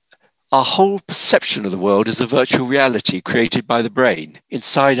whole perception of the world is a virtual reality created by the brain,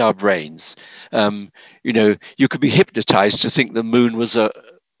 inside our brains. You could be hypnotized to think the moon was a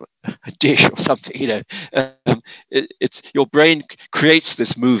dish or something. It's your brain creates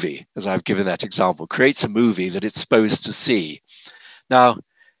this movie, as I've given that example, creates a movie that it's supposed to see. Now,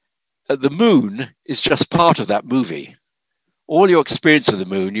 the moon is just part of that movie. All your experience of the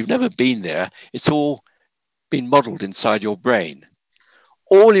moon, you've never been there, it's all been modeled inside your brain.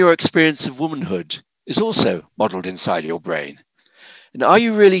 All your experience of womanhood is also modeled inside your brain. And are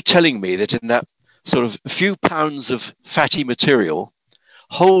you really telling me that in that sort of a few pounds of fatty material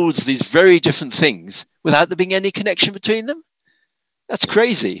holds these very different things without there being any connection between them? That's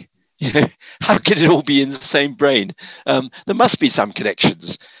crazy. How can it all be in the same brain? There must be some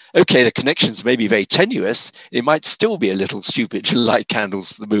connections. Okay, the connections may be very tenuous. It might still be a little stupid to light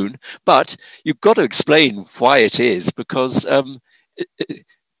candles to the moon, but you've got to explain why it is, because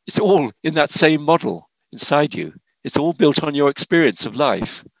it's all in that same model inside you. It's all built on your experience of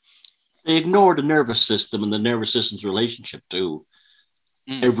life. They ignore the nervous system and the nervous system's relationship to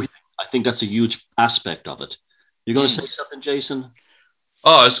everything. I think that's a huge aspect of it. You're going to say something, Jason?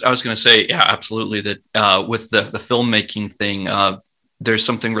 Oh, I was going to say, yeah, absolutely. That with the filmmaking thing, there's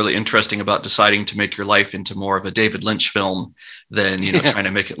something really interesting about deciding to make your life into more of a David Lynch film than, trying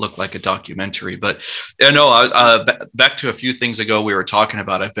to make it look like a documentary. But back to a few things ago we were talking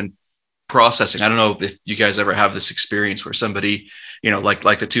about, I've been processing. I don't know if you guys ever have this experience where somebody,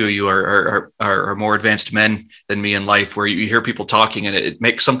 like the two of you are more advanced men than me in life, where you hear people talking and it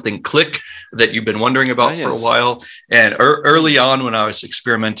makes something click that you've been wondering about for a while. And early on, when I was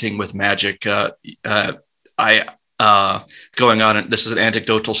experimenting with magic, going on, and this is an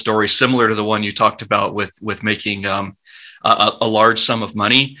anecdotal story similar to the one you talked about with making a large sum of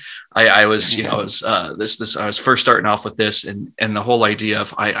money. I was first starting off with this, and the whole idea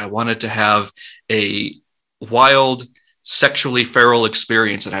of I wanted to have a wild, sexually feral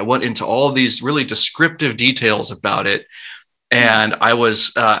experience, and I went into all of these really descriptive details about it. And I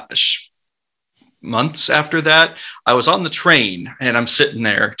was months after that, I was on the train, and I'm sitting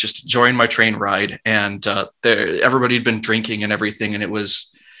there just enjoying my train ride, and everybody had been drinking and everything, and I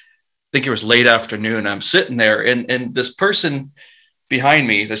think it was late afternoon. I'm sitting there, and this person behind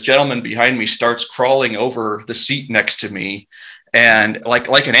me, this gentleman behind me, starts crawling over the seat next to me, and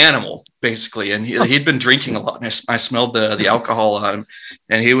like an animal, basically. And he'd been drinking a lot, and I smelled the alcohol on him,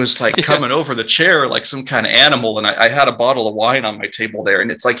 and he was like coming over the chair like some kind of animal. And I had a bottle of wine on my table there,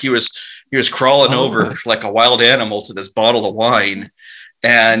 and it's like he was crawling over like a wild animal to this bottle of wine.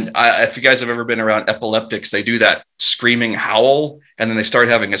 And if you guys have ever been around epileptics, they do that screaming howl, and then they start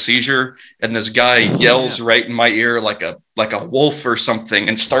having a seizure. And this guy yells right in my ear like a wolf or something,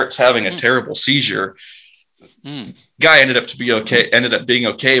 and starts having a terrible seizure. Guy ended up being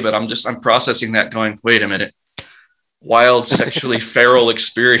okay, but I'm processing that, going, wait a minute. Wild, sexually feral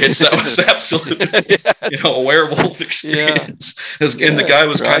experience. That was absolutely, a werewolf experience. And the guy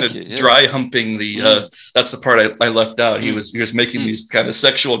was kind of dry humping that's the part I left out. He was making these kind of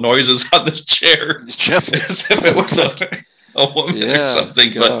sexual noises on this chair as if it was a woman or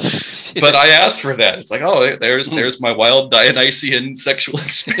something. But I asked for that. It's like, oh, there's my wild Dionysian sexual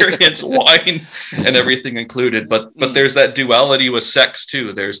experience, wine and everything included. But there's that duality with sex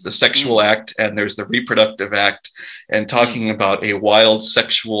too. There's the sexual act and there's the reproductive act. And talking about a wild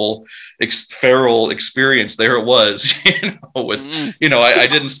sexual feral experience, there it was. I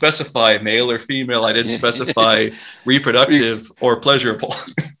didn't specify male or female. I didn't specify reproductive or pleasurable.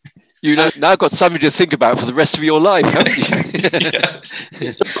 You've now got something to think about for the rest of your life, haven't you?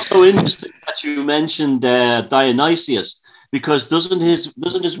 It's so interesting that you mentioned Dionysius, because doesn't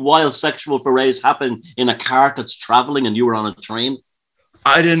his wild sexual forays happen in a cart that's traveling and you were on a train?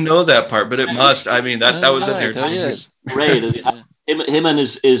 I didn't know that part, but it must. I mean, that was in there. Great. Him and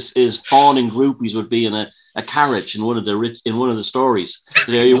his fawning groupies would be in a carriage in one of the stories.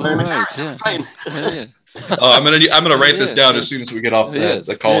 There you were in a train. Oh, I'm gonna write this down as soon as we get off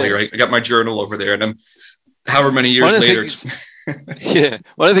the call here. I got my journal over there, and I'm however many years later.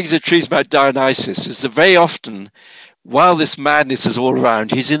 One of the things that intrigues about Dionysus is that very often, while this madness is all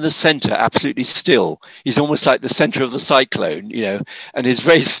around, he's in the center, absolutely still. He's almost like the center of the cyclone, and his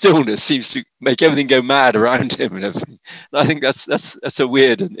very stillness seems to make everything go mad around him and everything. And I think that's a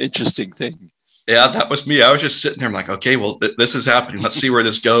weird and interesting thing. Yeah, that was me. I was just sitting there. I'm like, okay, well, this is happening. Let's see where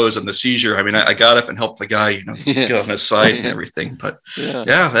this goes. And the seizure. I mean, I got up and helped the guy, get on his side and everything. But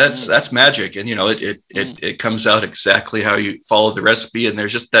that's magic. And it comes out exactly how you follow the recipe. And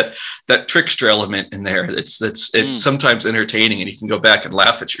there's just that trickster element in there. It's sometimes entertaining, and you can go back and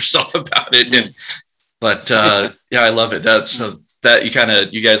laugh at yourself about it. But I love it.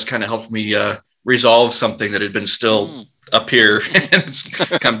 You guys kind of helped me resolve something that had been still up here, and it's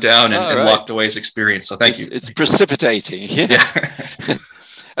come down and locked away his experience. So thank you. It's precipitating.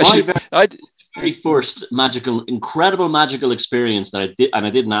 My very first incredible magical experience that I did, and I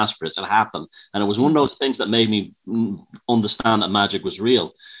didn't ask for this, it happened. And it was one of those things that made me understand that magic was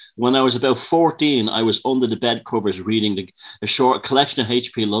real. When I was about 14, I was under the bed covers reading a short collection of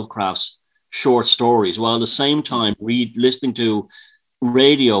H.P. Lovecraft's short stories, while at the same time listening to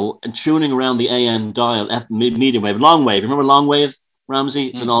radio and tuning around the AM dial, medium wave, long wave. Remember long wave,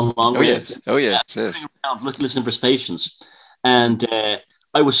 Ramsey? And all long wave. Yes. Listening for stations. And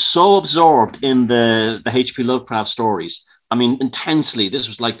I was so absorbed in the H.P. Lovecraft stories. I mean, intensely. This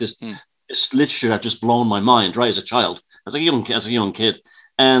was like this literature that just blown my mind, right, as a child, as a young kid.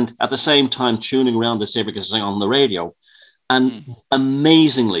 And at the same time, tuning around the because on the radio. And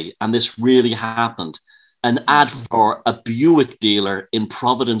amazingly, and this really happened, an ad for a Buick dealer in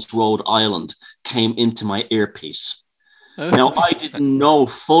Providence, Rhode Island came into my earpiece. Now, I didn't know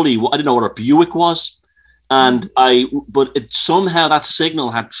I didn't know what a Buick was. But somehow that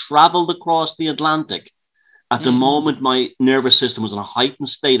signal had traveled across the Atlantic at the moment my nervous system was in a heightened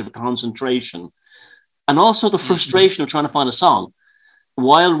state of concentration. And also the frustration of trying to find a song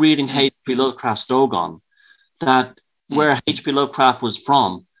while reading H.P. Lovecraft's Dogon, that where H.P. Lovecraft was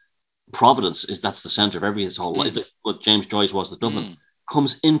from, Providence that's the center of his whole life. What James Joyce was the Dublin.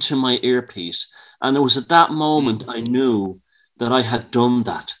 comes into my earpiece. And it was at that moment I knew that I had done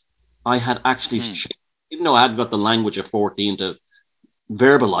that. I had actually, even though I hadn't got the language of 14 to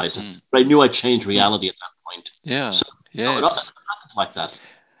verbalize it, but I knew I'd changed reality at that point. Yeah. So Yes. it happens like that.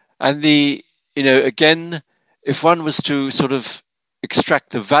 And again, if one was to sort of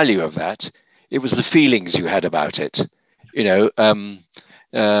extract the value of that, it was the feelings you had about it.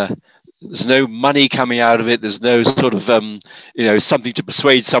 There's no money coming out of it. There's no sort of, something to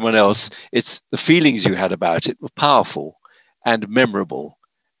persuade someone else. It's the feelings you had about it were powerful and memorable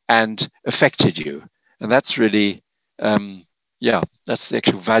and affected you. And that's really, that's the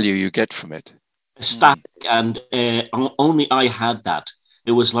actual value you get from it. Static, and only I had that.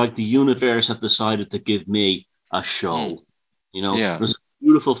 It was like the universe had decided to give me a show. There's a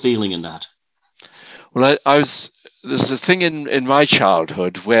beautiful feeling in that. Well, there's a thing in my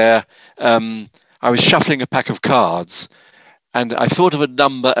childhood where I was shuffling a pack of cards and I thought of a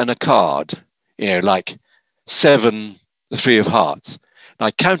number and a card, like 7, the 3 of hearts. And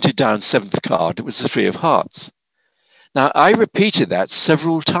I counted down 7th card, it was the 3 of hearts. Now, I repeated that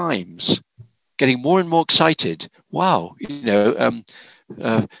several times, getting more and more excited. Wow,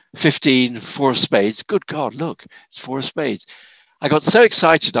 15, 4 of spades. Good God, look, it's 4 of spades. I got so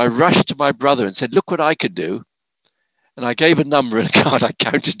excited, I rushed to my brother and said, look what I could do. And I gave a number and a card, I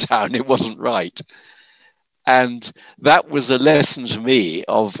counted down, it wasn't right. And that was a lesson to me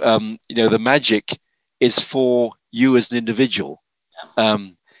of, the magic is for you as an individual.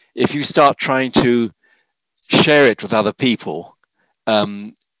 If you start trying to share it with other people,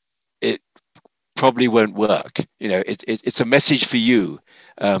 it probably won't work. It's a message for you.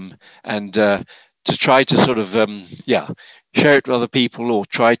 And to try to sort of, share it with other people or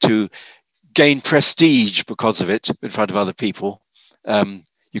try to gain prestige because of it in front of other people,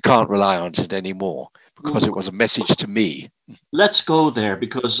 you can't rely on it anymore because it was a message to me. Let's go there,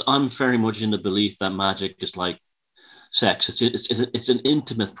 because I'm very much in the belief that magic is like sex. It's an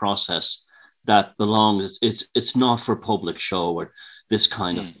intimate process that belongs. It's not for public show or this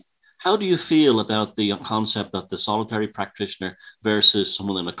kind of thing. How do you feel about the concept of the solitary practitioner versus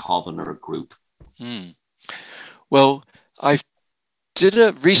someone in a coven or a group? Well, I did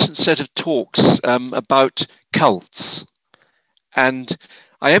a recent set of talks about cults, and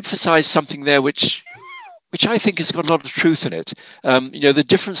I emphasized something there which I think has got a lot of truth in it. The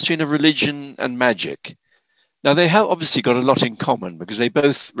difference between a religion and magic. Now, they have obviously got a lot in common because they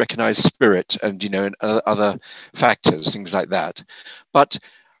both recognize spirit and, and other factors, things like that. But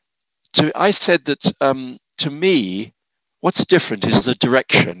I said that to me, what's different is the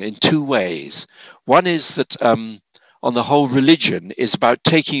direction in 2 ways. One is that on the whole, religion is about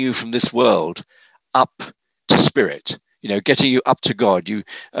taking you from this world up to spirit, getting you up to God.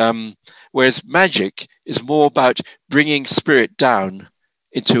 Whereas magic is more about bringing spirit down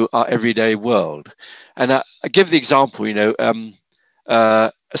into our everyday world. And I give the example,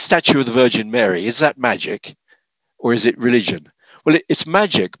 a statue of the Virgin Mary, is that magic or is it religion? Well, it's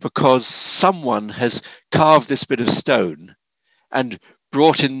magic because someone has carved this bit of stone and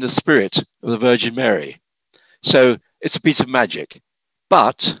brought in the spirit of the Virgin Mary. So it's a piece of magic.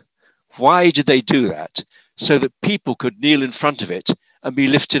 But why did they do that? So that people could kneel in front of it and be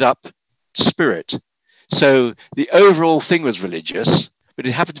lifted up to spirit. So the overall thing was religious, but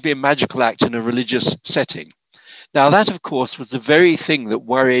it happened to be a magical act in a religious setting. Now, that, of course, was the very thing that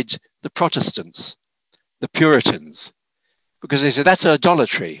worried the Protestants, the Puritans, because they said that's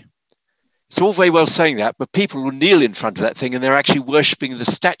idolatry. It's all very well saying that, but people will kneel in front of that thing and they're actually worshipping the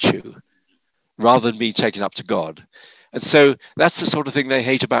statue rather than being taken up to God. And so that's the sort of thing they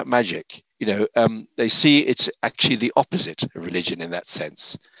hate about magic. They see it's actually the opposite of religion in that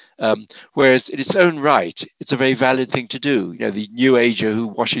sense. Whereas in its own right, it's a very valid thing to do. The New Ager who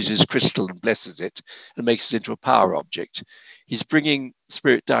washes his crystal and blesses it and makes it into a power object, he's bringing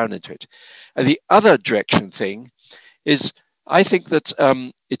spirit down into it. And the other direction thing is, I think that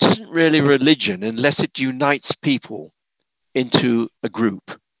it isn't really religion unless it unites people into a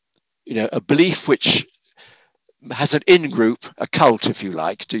group. A belief which has an in-group, a cult, if you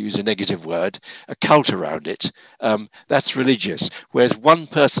like, to use a negative word, a cult around it, that's religious. Whereas one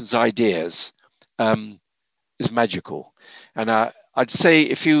person's ideas is magical. And I'd say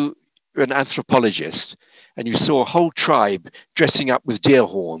if you're an anthropologist and you saw a whole tribe dressing up with deer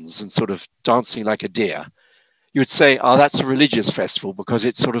horns and sort of dancing like a deer, you would say, oh, that's a religious festival because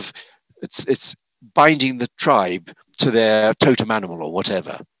it's sort of, it's binding the tribe to their totem animal or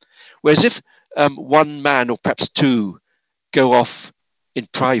whatever. Whereas if one man or perhaps 2 go off in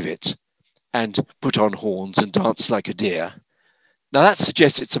private and put on horns and dance like a deer, now that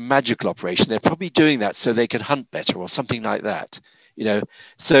suggests it's a magical operation. They're probably doing that so they can hunt better or something like that. you know.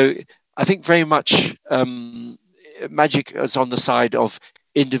 So I think very much magic is on the side of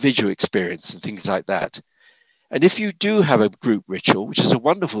individual experience and things like that. And if you do have a group ritual, which is a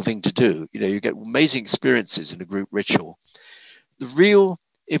wonderful thing to do, you know, you get amazing experiences in a group ritual. The real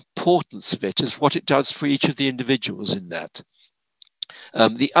importance of it is what it does for each of the individuals in that.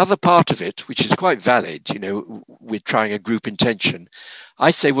 The other part of it, which is quite valid, you know, we're trying a group intention.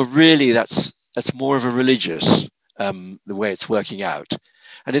 I say, well, really, that's more of a religious, the way it's working out.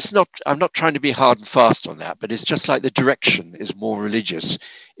 And it's not, I'm not trying to be hard and fast on that, but it's just like the direction is more religious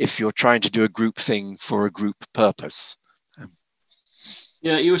if you're trying to do a group thing for a group purpose.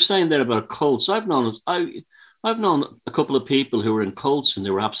 Yeah, you were saying there about cults. I've known a couple of people who were in cults and they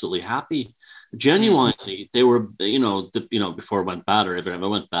were absolutely happy. Genuinely, they were, before it went bad or if it ever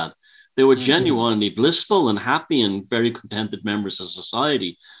went bad, they were genuinely blissful and happy and very contented members of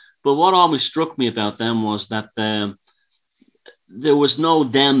society. But what always struck me about them was that there was no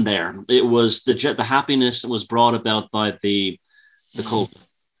them there. It was the happiness that was brought about by the cult.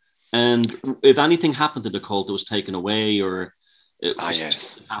 And if anything happened to the cult, it was taken away, or it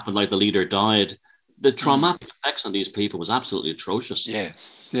happened like the leader died. The traumatic effects on these people was absolutely atrocious.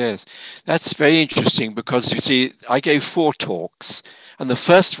 Yes. That's very interesting because, you see, I gave 4 talks, and the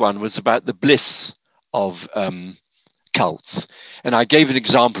first one was about the bliss of cults. And I gave an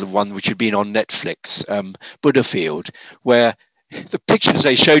example of one which had been on Netflix, Buddha Field, where the pictures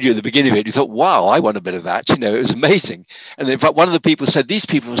they showed you at the beginning of it, you thought, wow, I want a bit of that. You know, it was amazing. And in fact, one of the people said, these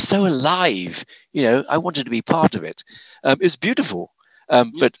people were so alive. You know, I wanted to be part of it. It was beautiful.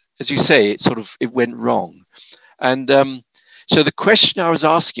 But as you say, it went wrong. And so the question I was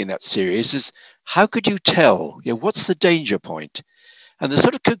asking in that series is, how could you tell, you know, what's the danger point? And the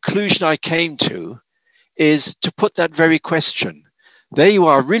sort of conclusion I came to is to put that very question. There you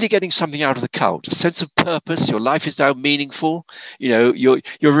are, really getting something out of the cult, a sense of purpose. Your life is now meaningful. You know,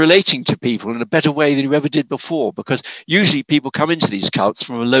 you're relating to people in a better way than you ever did before, because usually people come into these cults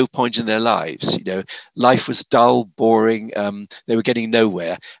from a low point in their lives. You know, life was dull, boring. They were getting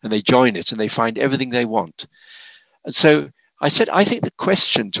nowhere, and they join it and they find everything they want. And so I said, I think the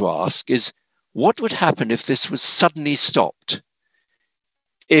question to ask is, what would happen if this was suddenly stopped?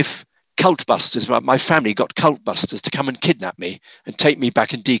 If cult busters, my family got cult busters to come and kidnap me and take me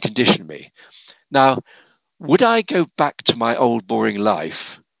back and decondition me. Now, would I go back to my old boring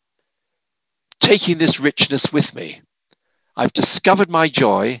life, taking this richness with me? I've discovered my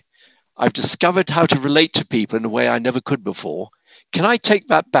joy. I've discovered how to relate to people in a way I never could before. Can I take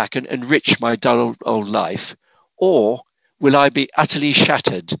that back and enrich my dull old life? Or will I be utterly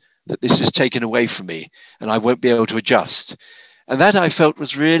shattered that this is taken away from me and I won't be able to adjust? And that, I felt,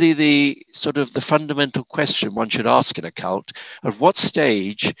 was really the fundamental question one should ask in a cult. At what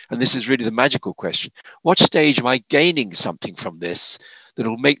stage, and this is really the magical question, what stage am I gaining something from this that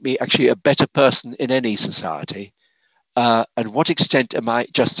will make me actually a better person in any society? And what extent am I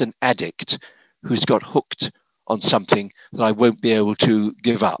just an addict who's got hooked on something that I won't be able to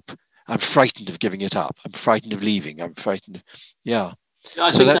give up? I'm frightened of giving it up. I'm frightened of leaving. I'm frightened of, Yeah,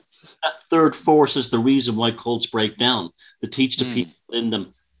 I think that third force is the reason why cults break down. To teach the people in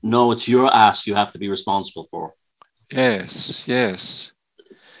them, no, it's your ass you have to be responsible for. Yes.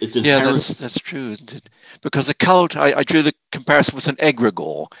 It's inherent. Yeah, that's true, isn't it? Because a cult, I drew the comparison with an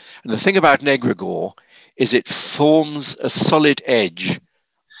egregore. And the thing about an egregore is it forms a solid edge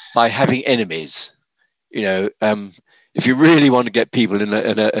by having enemies. You know, if you really want to get people in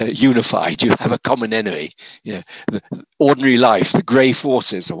a unified, you have a common enemy, you know, the ordinary life, the grey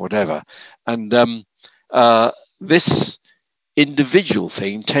forces or whatever. And this individual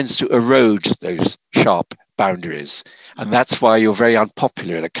thing tends to erode those sharp boundaries. And that's why you're very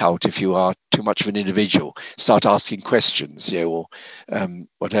unpopular in a cult if you are too much of an individual. Start asking questions, you know, or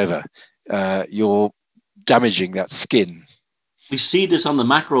whatever. You're damaging that skin. We see this on the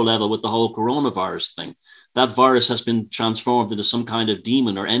macro level with the whole coronavirus thing. That virus has been transformed into some kind of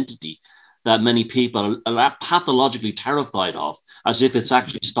demon or entity that many people are pathologically terrified of, as if it's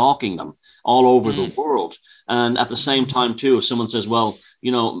actually stalking them all over the world. And at the same time, too, if someone says, well,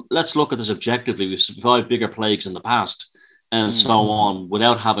 you know, let's look at this objectively. We've survived bigger plagues in the past and so on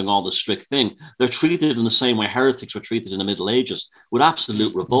without having all the strict thing. They're treated in the same way heretics were treated in the Middle Ages, with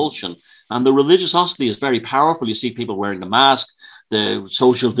absolute revulsion. And the religiosity is very powerful. You see people wearing the mask, the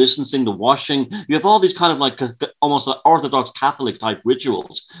social distancing, the washing. You have all these kind of like almost Orthodox Catholic type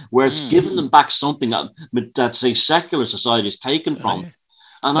rituals where it's giving them back something that say secular society is taken from.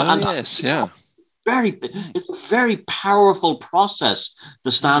 It's a very powerful process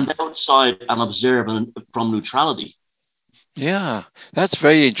to stand outside and observe from neutrality. Yeah, that's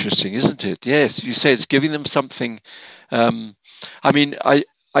very interesting, isn't it? Yes, you say it's giving them something I mean,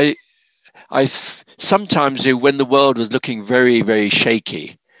 I sometimes, when the world was looking very, very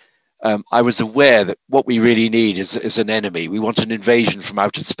shaky, I was aware that what we really need is an enemy. We want an invasion from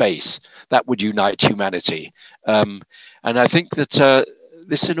outer space that would unite humanity. And I think that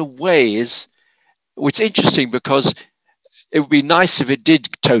this, in a way, it's interesting because it would be nice if it did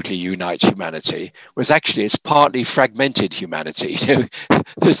totally unite humanity, whereas actually it's partly fragmented humanity.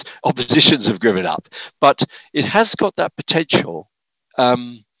 There's oppositions have given up, but it has got that potential.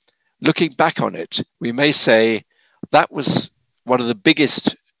 Looking back on it, we may say that was one of the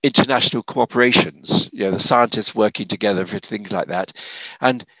biggest international cooperations, the scientists working together for things like that.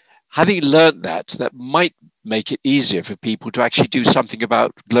 And having learned that might make it easier for people to actually do something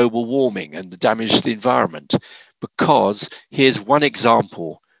about global warming and the damage to the environment. Because here's one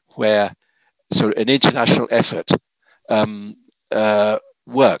example where sort of an international effort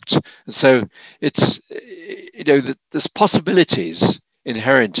worked. And so it's, there's possibilities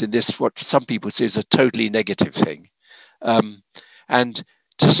inherent in this, what some people see as a totally negative thing. And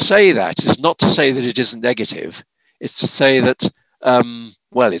to say that is not to say that it isn't negative. It's to say that,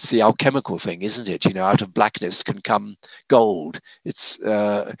 well, it's the alchemical thing, isn't it? Out of blackness can come gold. It's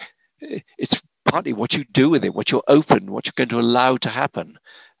partly what you do with it, what you're open, what you're going to allow to happen.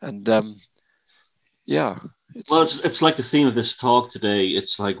 And yeah. It's like the theme of this talk today.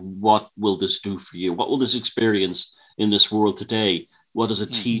 It's like, what will this do for you? What will this experience in this world today? What does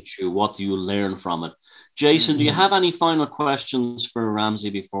it teach you? What do you learn from it? Jason, do you have any final questions for Ramsey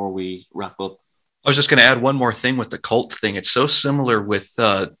before we wrap up? I was just going to add one more thing with the cult thing. It's so similar with,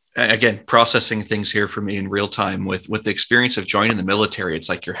 again, processing things here for me in real time with the experience of joining the military. It's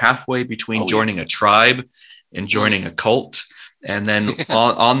like you're halfway between joining a tribe and joining a cult. And then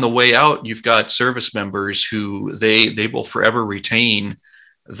on the way out, you've got service members who they will forever retain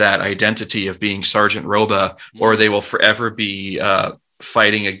that identity of being Sergeant Robba, or they will forever be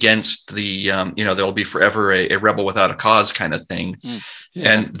fighting against the, there'll be forever a rebel without a cause kind of thing.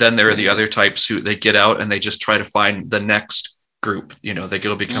 And then there are the other types who they get out and they just try to find the next group. They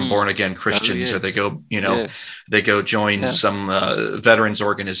go become born again Christians, or they go, they go join some veterans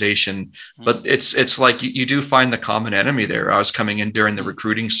organization. But it's like you do find the common enemy there. I was coming in during the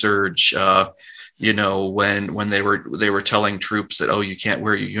recruiting surge, when they were telling troops that, you can't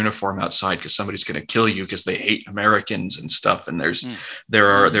wear your uniform outside because somebody's going to kill you because they hate Americans and stuff. And there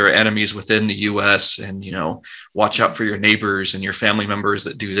are enemies within the US, and, watch out for your neighbors and your family members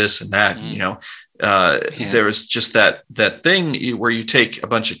that do this and that. There was just that thing where you take a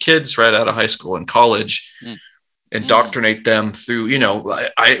bunch of kids right out of high school and college, indoctrinate them through,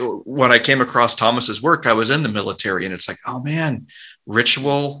 when I came across Thomas's work, I was in the military, and it's like, oh man,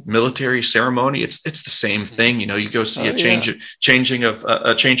 ritual, military ceremony, it's the same thing. You go see a change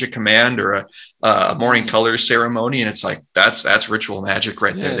of command, or a morning colors ceremony, and it's like that's ritual magic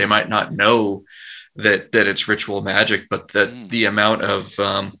right there. They might not know that it's ritual magic, but that the amount of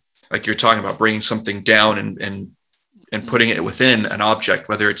like you're talking about, bringing something down and putting it within an object,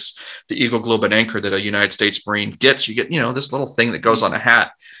 whether it's the Eagle Globe and Anchor that a United States Marine gets, you get, this little thing that goes on a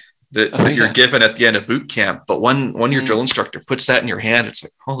hat that you're given at the end of boot camp. But when your drill instructor puts that in your hand, it's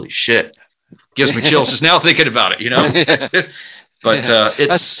like, holy shit, it gives me chills just now thinking about it, But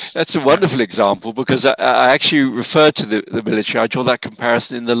that's a wonderful example, because I actually referred to the military. I draw that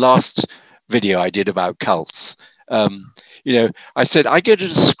comparison in the last video I did about cults. I said, I go to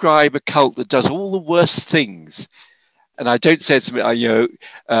describe a cult that does all the worst things. And I don't say it's,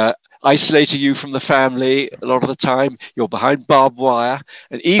 isolating you from the family a lot of the time. You're behind barbed wire.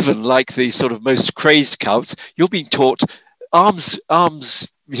 And even like the sort of most crazed cults, you're being taught arms,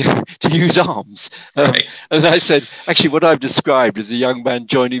 to use arms. Right. And I said, actually, what I've described is a young man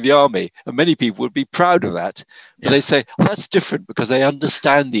joining the army. And many people would be proud of that. But they say, that's different because they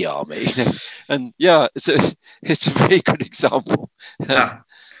understand the army. And it's a very good example.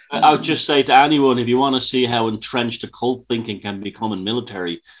 I would just say to anyone, if you want to see how entrenched occult thinking can become in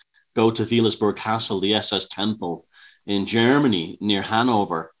military, go to Wielisburg Castle, the SS Temple in Germany, near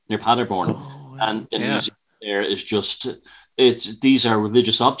Hanover, near Paderborn. And the museum there is just, these are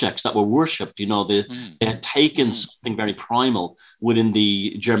religious objects that were worshipped. They had taken something very primal within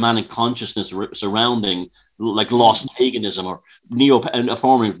the Germanic consciousness surrounding, like lost paganism or a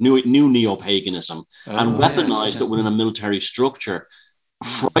form of new neo-paganism, and weaponized it within a military structure.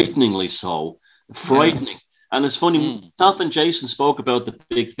 Frighteningly so, frightening. And it's funny, myself and Jason spoke about the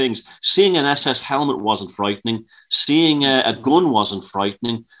big things. Seeing an SS helmet wasn't frightening. Seeing a gun wasn't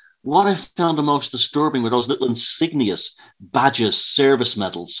frightening. What I found the most disturbing were those little insignias, badges, service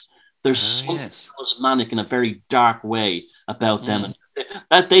medals. There's something talismanic in a very dark way about them. And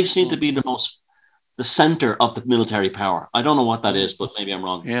that they seem to be the the center of the military power. I don't know what that is, but maybe I'm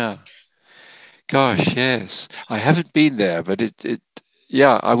wrong. Yeah. Gosh, yes. I haven't been there, but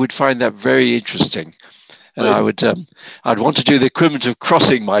yeah, I would find that very interesting. And Right. I'd want to do the equivalent of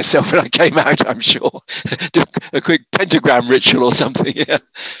crossing myself when I came out, I'm sure. Do a quick pentagram ritual or something. Yeah.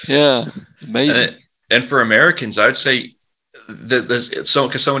 Yeah. Amazing. And for Americans, I'd say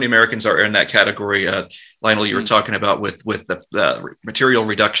because so many Americans are in that category. Lionel, you were talking about with the material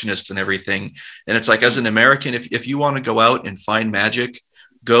reductionists and everything. And it's like, as an American, if you want to go out and find magic,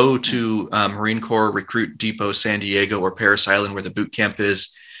 go to Marine Corps Recruit Depot, San Diego, or Parris Island, where the boot camp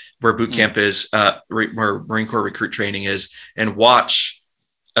is, where Marine Corps recruit training is, and watch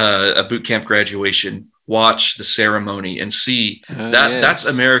a boot camp graduation, watch the ceremony, and see that's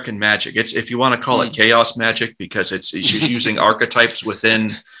American magic. It's, if you want to call it chaos magic, because it's using archetypes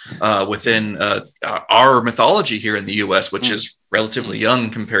within our mythology here in the U.S., which is relatively young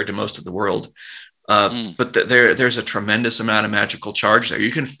compared to most of the world. But there's a tremendous amount of magical charge there.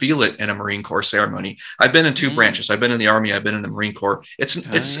 You can feel it in a Marine Corps ceremony. I've been in two branches. I've been in the Army. I've been in the Marine Corps.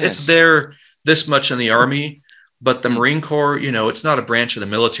 It's there this much in the Army, but the Marine Corps, it's not a branch of the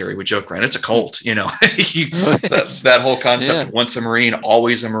military. We joke around. It's a cult, that whole concept. Once a Marine,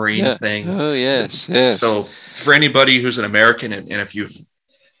 always a Marine thing. Oh, yes, yes. So for anybody who's an American, and if you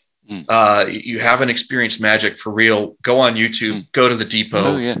haven't experienced magic for real, go on YouTube, go to the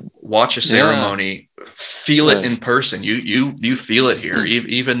depot, watch a ceremony, feel it in person. You feel it here.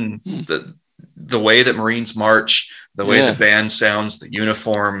 Even the way that Marines march, the way the band sounds, the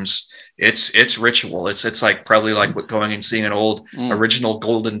uniforms, it's ritual. It's like probably like going and seeing an old original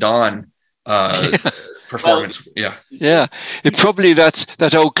Golden Dawn performance. Yeah. It probably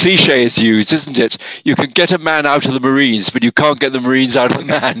that old cliche is used, isn't it? You can get a man out of the Marines, but you can't get the Marines out of the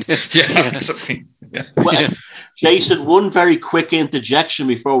man. Well, Jason, one very quick interjection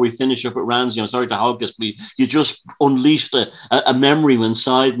before we finish up at Ramsey. I'm sorry to hog this, but you just unleashed a memory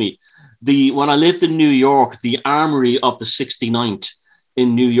inside me. When I lived in New York, the armory of the 69th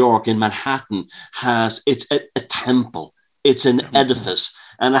in New York, in Manhattan, it's a temple. It's an edifice.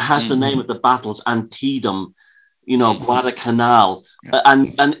 And it has the name of the battles, Antietam, Guadalcanal.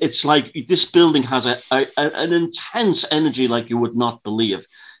 And it's like this building has an intense energy like you would not believe.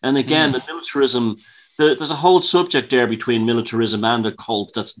 And again, the militarism, there's a whole subject there between militarism and a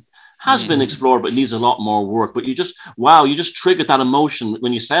cult that has been explored, but needs a lot more work. But you just triggered that emotion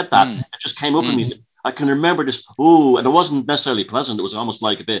when you said that. It just came up in me. I can remember this, and it wasn't necessarily pleasant. It was almost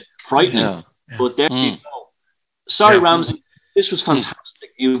like a bit frightening. Yeah. But there you go. Sorry, Ramsey. This was fantastic.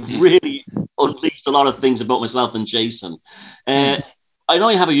 You've really unleashed a lot of things about myself and Jason. I know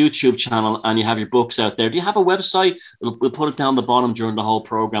you have a YouTube channel and you have your books out there. Do you have a website? We'll put it down the bottom during the whole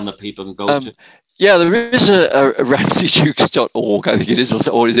program that people can go to. Yeah, there is a RamseyDukes.org, I think it is,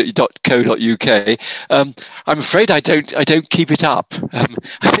 or is it .co.uk? I'm afraid I don't keep it up. I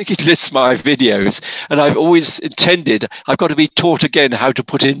think it lists my videos, and I've always intended I've got to be taught again how to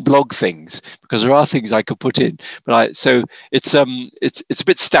put in blog things, because there are things I could put in. But so it's a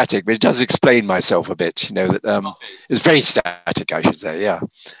bit static, but it does explain myself a bit. It's very static, I should say. Yeah.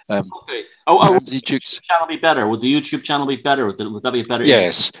 Okay. Would the YouTube channel be better? Would the YouTube channel be better? Would that be better?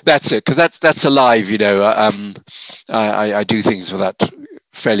 Yes, that's it, because that's alive. I do things for that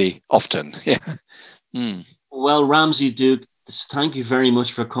fairly often. Yeah. Well, Ramsey Dukes, thank you very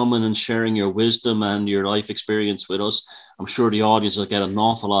much for coming and sharing your wisdom and your life experience with us. I'm sure the audience will get an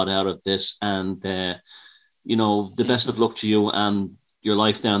awful lot out of this. And the best of luck to you and your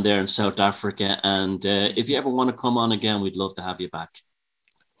life down there in South Africa. And if you ever want to come on again, we'd love to have you back.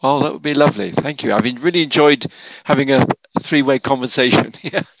 Oh, that would be lovely. Thank you. I've really enjoyed having a three-way conversation.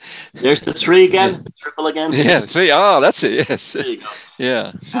 Yeah. There's the three again, triple again. Yeah, three. That's it. Yes. There you go.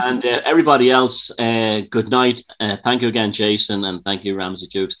 Yeah. And everybody else, good night. Thank you again, Jason, and thank you, Ramsey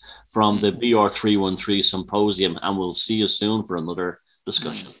Dukes, from the BR313 Symposium. And we'll see you soon for another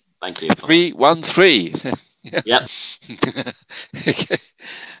discussion. Thank you. 313. Yep. Okay.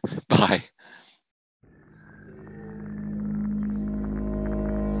 Bye.